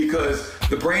 Because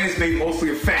the brain is made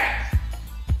mostly of fat.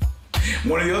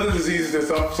 One of the other diseases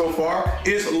that's up so far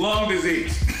is lung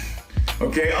disease.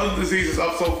 Okay, other diseases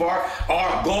up so far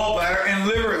are gallbladder and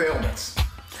liver ailments.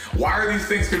 Why are these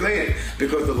things related?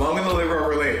 Because the lung and the liver are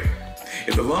related.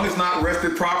 If the lung is not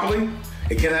rested properly,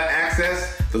 it cannot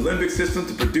access the limbic system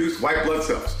to produce white blood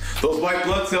cells. Those white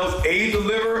blood cells aid the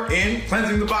liver in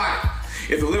cleansing the body.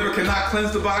 If the liver cannot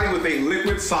cleanse the body with a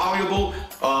liquid soluble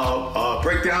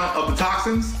breakdown of the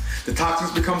toxins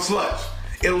become sludge.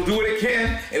 It'll do what it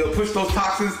can, and it'll push those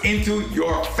toxins into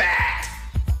your fat.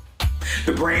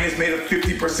 The brain is made of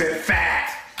 50%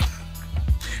 fat.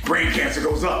 Brain cancer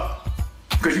goes up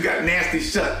because you got nasty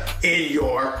shit in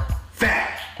your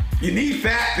fat. You need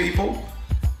fat, people.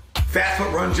 Fat's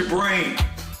what runs your brain.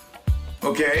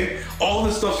 Okay? All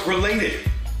this stuff's related.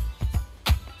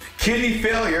 Kidney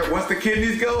failure, once the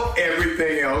kidneys go,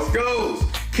 everything else goes.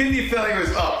 Kidney failure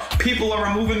is up. People are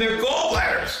removing their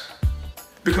gallbladders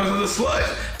because of the sludge.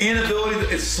 Inability,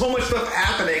 it's so much stuff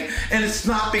happening, and it's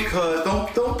not because,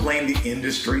 don't blame the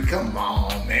industry. Come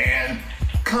on, man.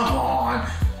 Come on.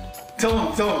 Tell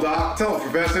them, Doc, tell them,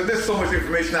 Professor, there's so much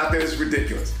information out there, it's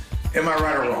ridiculous. Am I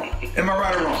right or wrong? Am I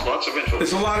right or wrong? Lots of info.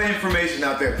 There's a lot of information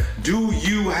out there. You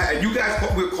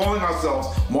guys, we're calling ourselves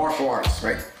martial artists,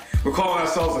 right? We're calling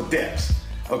ourselves adepts,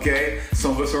 okay?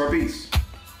 Some of us are obese.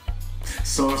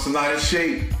 Some of us are not in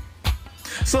shape.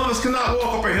 Some of us cannot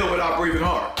walk up a hill without breathing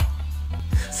hard.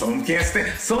 Some of them can't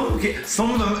stand. Some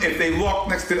of them, if they walk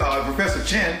next to Professor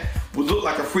Chen, would look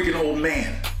like a freaking old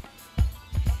man.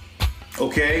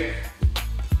 Okay?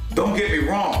 Don't get me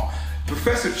wrong.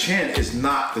 Professor Chen is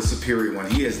not the superior one.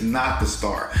 He is not the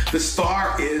star. The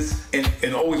star is,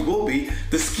 and always will be,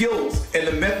 the skills and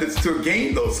the methods to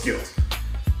gain those skills.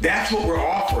 That's what we're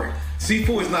offering.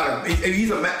 Sifu is not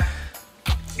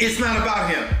it's not about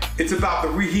him. It's about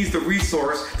he's the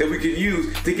resource that we can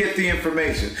use to get the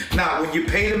information. Now, when you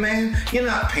pay the man, you're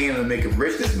not paying him to make him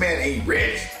rich. This man ain't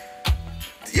rich.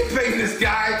 You're paying this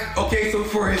guy, okay, so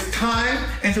for his time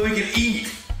and so he can eat.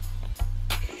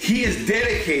 He is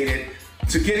dedicated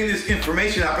to getting this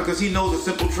information out because he knows a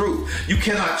simple truth. You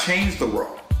cannot change the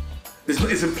world.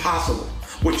 It's impossible.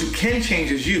 What you can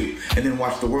change is you, and then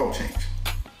watch the world change.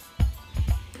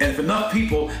 And if enough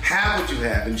people have what you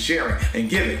have in sharing and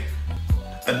giving,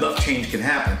 enough change can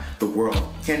happen. The world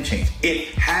can change. It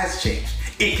has changed.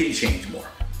 It can change more.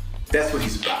 That's what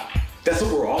he's about. That's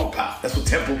what we're all about. That's what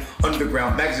Temple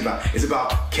Underground Magazine is about. It's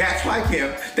about cats like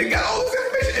him that got all this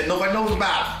information and nobody knows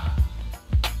about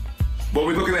it. But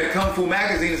we're looking at Kung Fu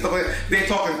Magazine and stuff like that. They're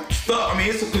talking stuff. I mean,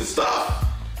 it's some good stuff.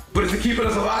 But is it keeping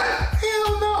us alive?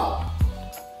 Hell no.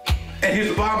 And here's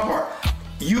the bottom part.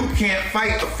 You can't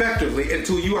fight effectively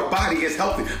until your body is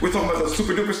healthy. We're talking about the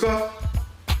super duper stuff.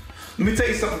 Let me tell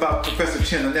you something about Professor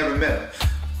Chen. I never met him.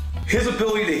 His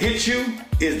ability to hit you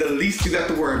is the least you got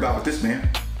to worry about with this man.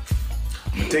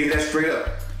 I'm gonna tell you that straight up.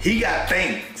 He got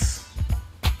things.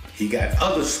 He got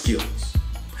other skills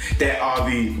that are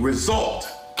the result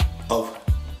of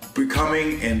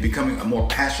becoming a more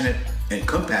passionate and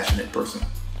compassionate person.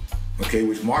 Okay,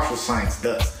 which martial science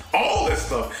does. All this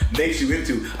stuff makes you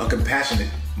into a compassionate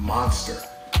monster.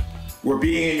 Where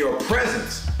being in your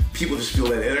presence, people just feel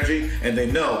that energy and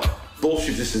they know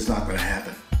bullshit just is not gonna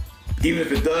happen. Even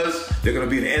if it does, they're gonna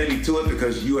be an enemy to it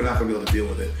because you are not gonna be able to deal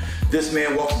with it. This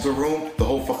man walks into a room, the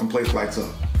whole fucking place lights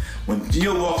up. When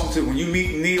you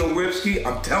meet Neil Ripsky,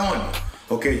 I'm telling you,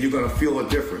 okay, you're gonna feel a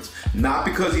difference. Not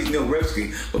because he's Neil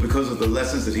Ripsky, but because of the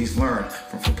lessons that he's learned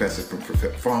from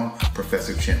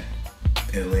Professor Chin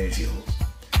and the lineage he holds.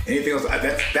 Anything else?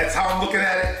 That's how I'm looking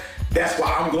at it. That's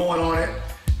why I'm going on it.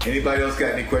 Anybody else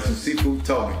got any questions? Seafood,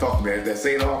 talk to me. Did I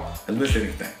say it all? I missed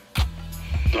anything?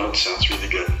 No, it sounds really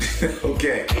good.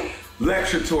 Okay,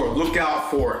 lecture tour, look out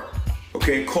for it.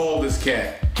 Okay, call this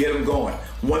cat, get him going.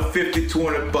 150,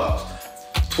 200 bucks.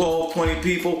 12, 20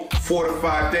 people, 4 to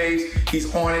 5 days.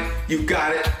 He's on it, you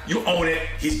got it, you own it,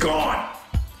 he's gone.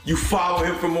 You follow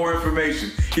him for more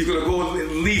information. He's gonna go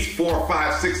at least 4,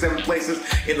 5, 6, 7 places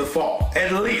in the fall.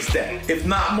 At least that, if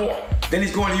not more. Then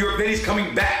he's going to Europe, then he's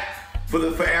coming back for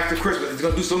after Christmas. He's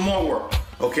gonna do some more work,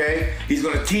 okay? He's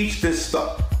gonna teach this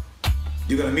stuff.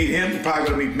 You're gonna meet him, you're probably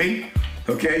gonna meet me,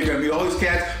 okay? You're gonna meet all these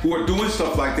cats who are doing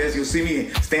stuff like this. You'll see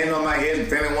me standing on my head and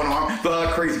standing on one arm, the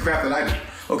other crazy crap that I do,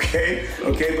 okay?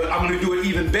 But I'm gonna do it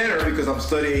even better because I'm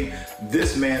studying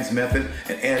this man's method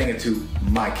and adding it to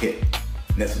my kit.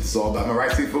 And that's what it's all about. Am I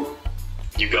right, Seafood?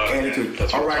 You got it.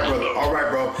 That's all right, brother. All right,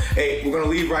 bro. Hey, we're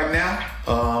gonna leave right now.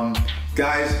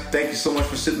 Guys, thank you so much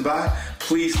for sitting by.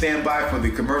 Please stand by for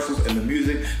the commercials and the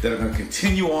music that are gonna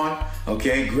continue on.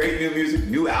 Okay, great new music,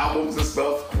 new albums and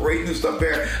stuff. Great new stuff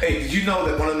there. Hey, did you know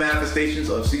that one of the manifestations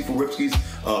of Seafood Ripsky's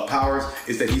powers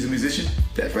is that he's a musician?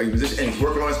 That's right, he's a musician, and he's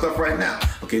working on his stuff right now.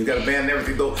 Okay, he's got a band and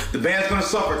everything, though the band's gonna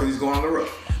suffer because he's going on the road.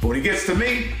 But when he gets to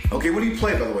me, okay, what do you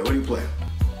play, by the way? What do you play?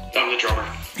 I'm the drummer.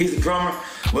 He's the drummer.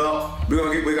 Well, I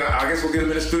guess we'll get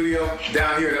him in the studio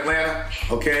down here in Atlanta,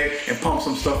 okay, and pump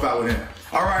some stuff out with him.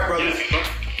 All right, brothers. Yeah.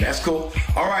 That's cool.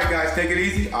 All right, guys, take it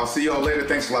easy. I'll see y'all later.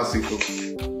 Thanks a lot, Seafood.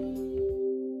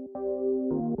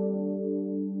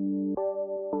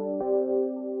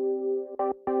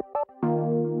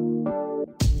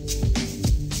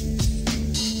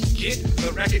 Get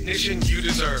the recognition you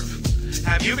deserve.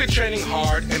 Have you been training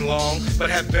hard and long, but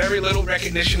have very little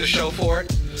recognition to show for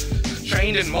it?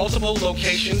 Trained in multiple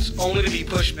locations only to be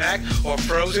pushed back or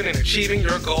frozen in achieving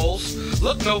your goals?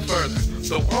 Look no further.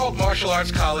 The World Martial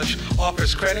Arts College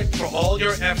offers credit for all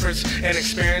your efforts and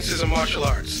experiences in martial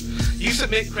arts. You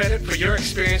submit credit for your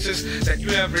experiences that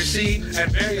you have received at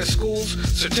various schools,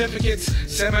 certificates,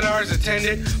 seminars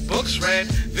attended, books read,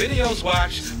 videos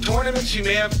watched, tournaments you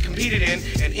may have competed in,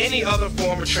 and any other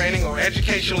form of training or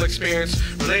educational experience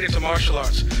related to martial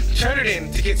arts. Turn it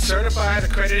in to get certified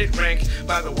accredited rank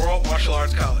by the World Martial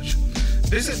Arts College.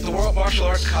 Visit the World Martial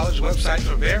Arts College website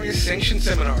for various sanctioned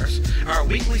seminars, our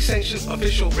weekly sanctioned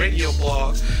official radio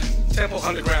blog, Temple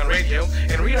Underground Radio,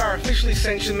 and read our officially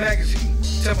sanctioned magazine,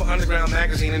 Temple Underground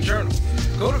Magazine and Journal.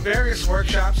 Go to various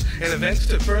workshops and events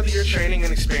to further your training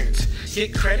and experience.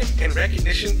 Get credit and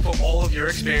recognition for all of your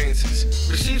experiences.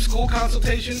 Receive school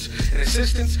consultations and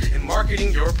assistance in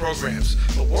marketing your programs.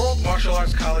 The World Martial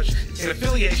Arts College, in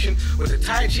affiliation with the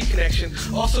Tai Chi Connection,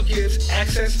 also gives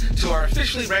access to our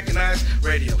officially recognized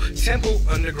radio, Temple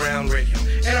Underground Radio,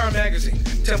 and our magazine,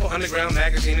 Temple Underground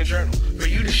Magazine and Journal, for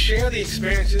you to share the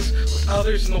experiences with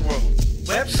others in the world.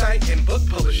 Website and book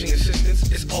publishing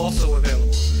assistance is also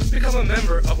available. Become a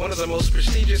member of one of the most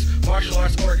prestigious martial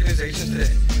arts organizations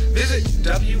today. Visit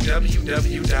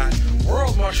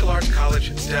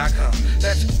www.worldmartialartscollege.com.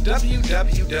 That's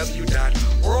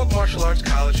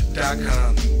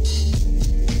www.worldmartialartscollege.com.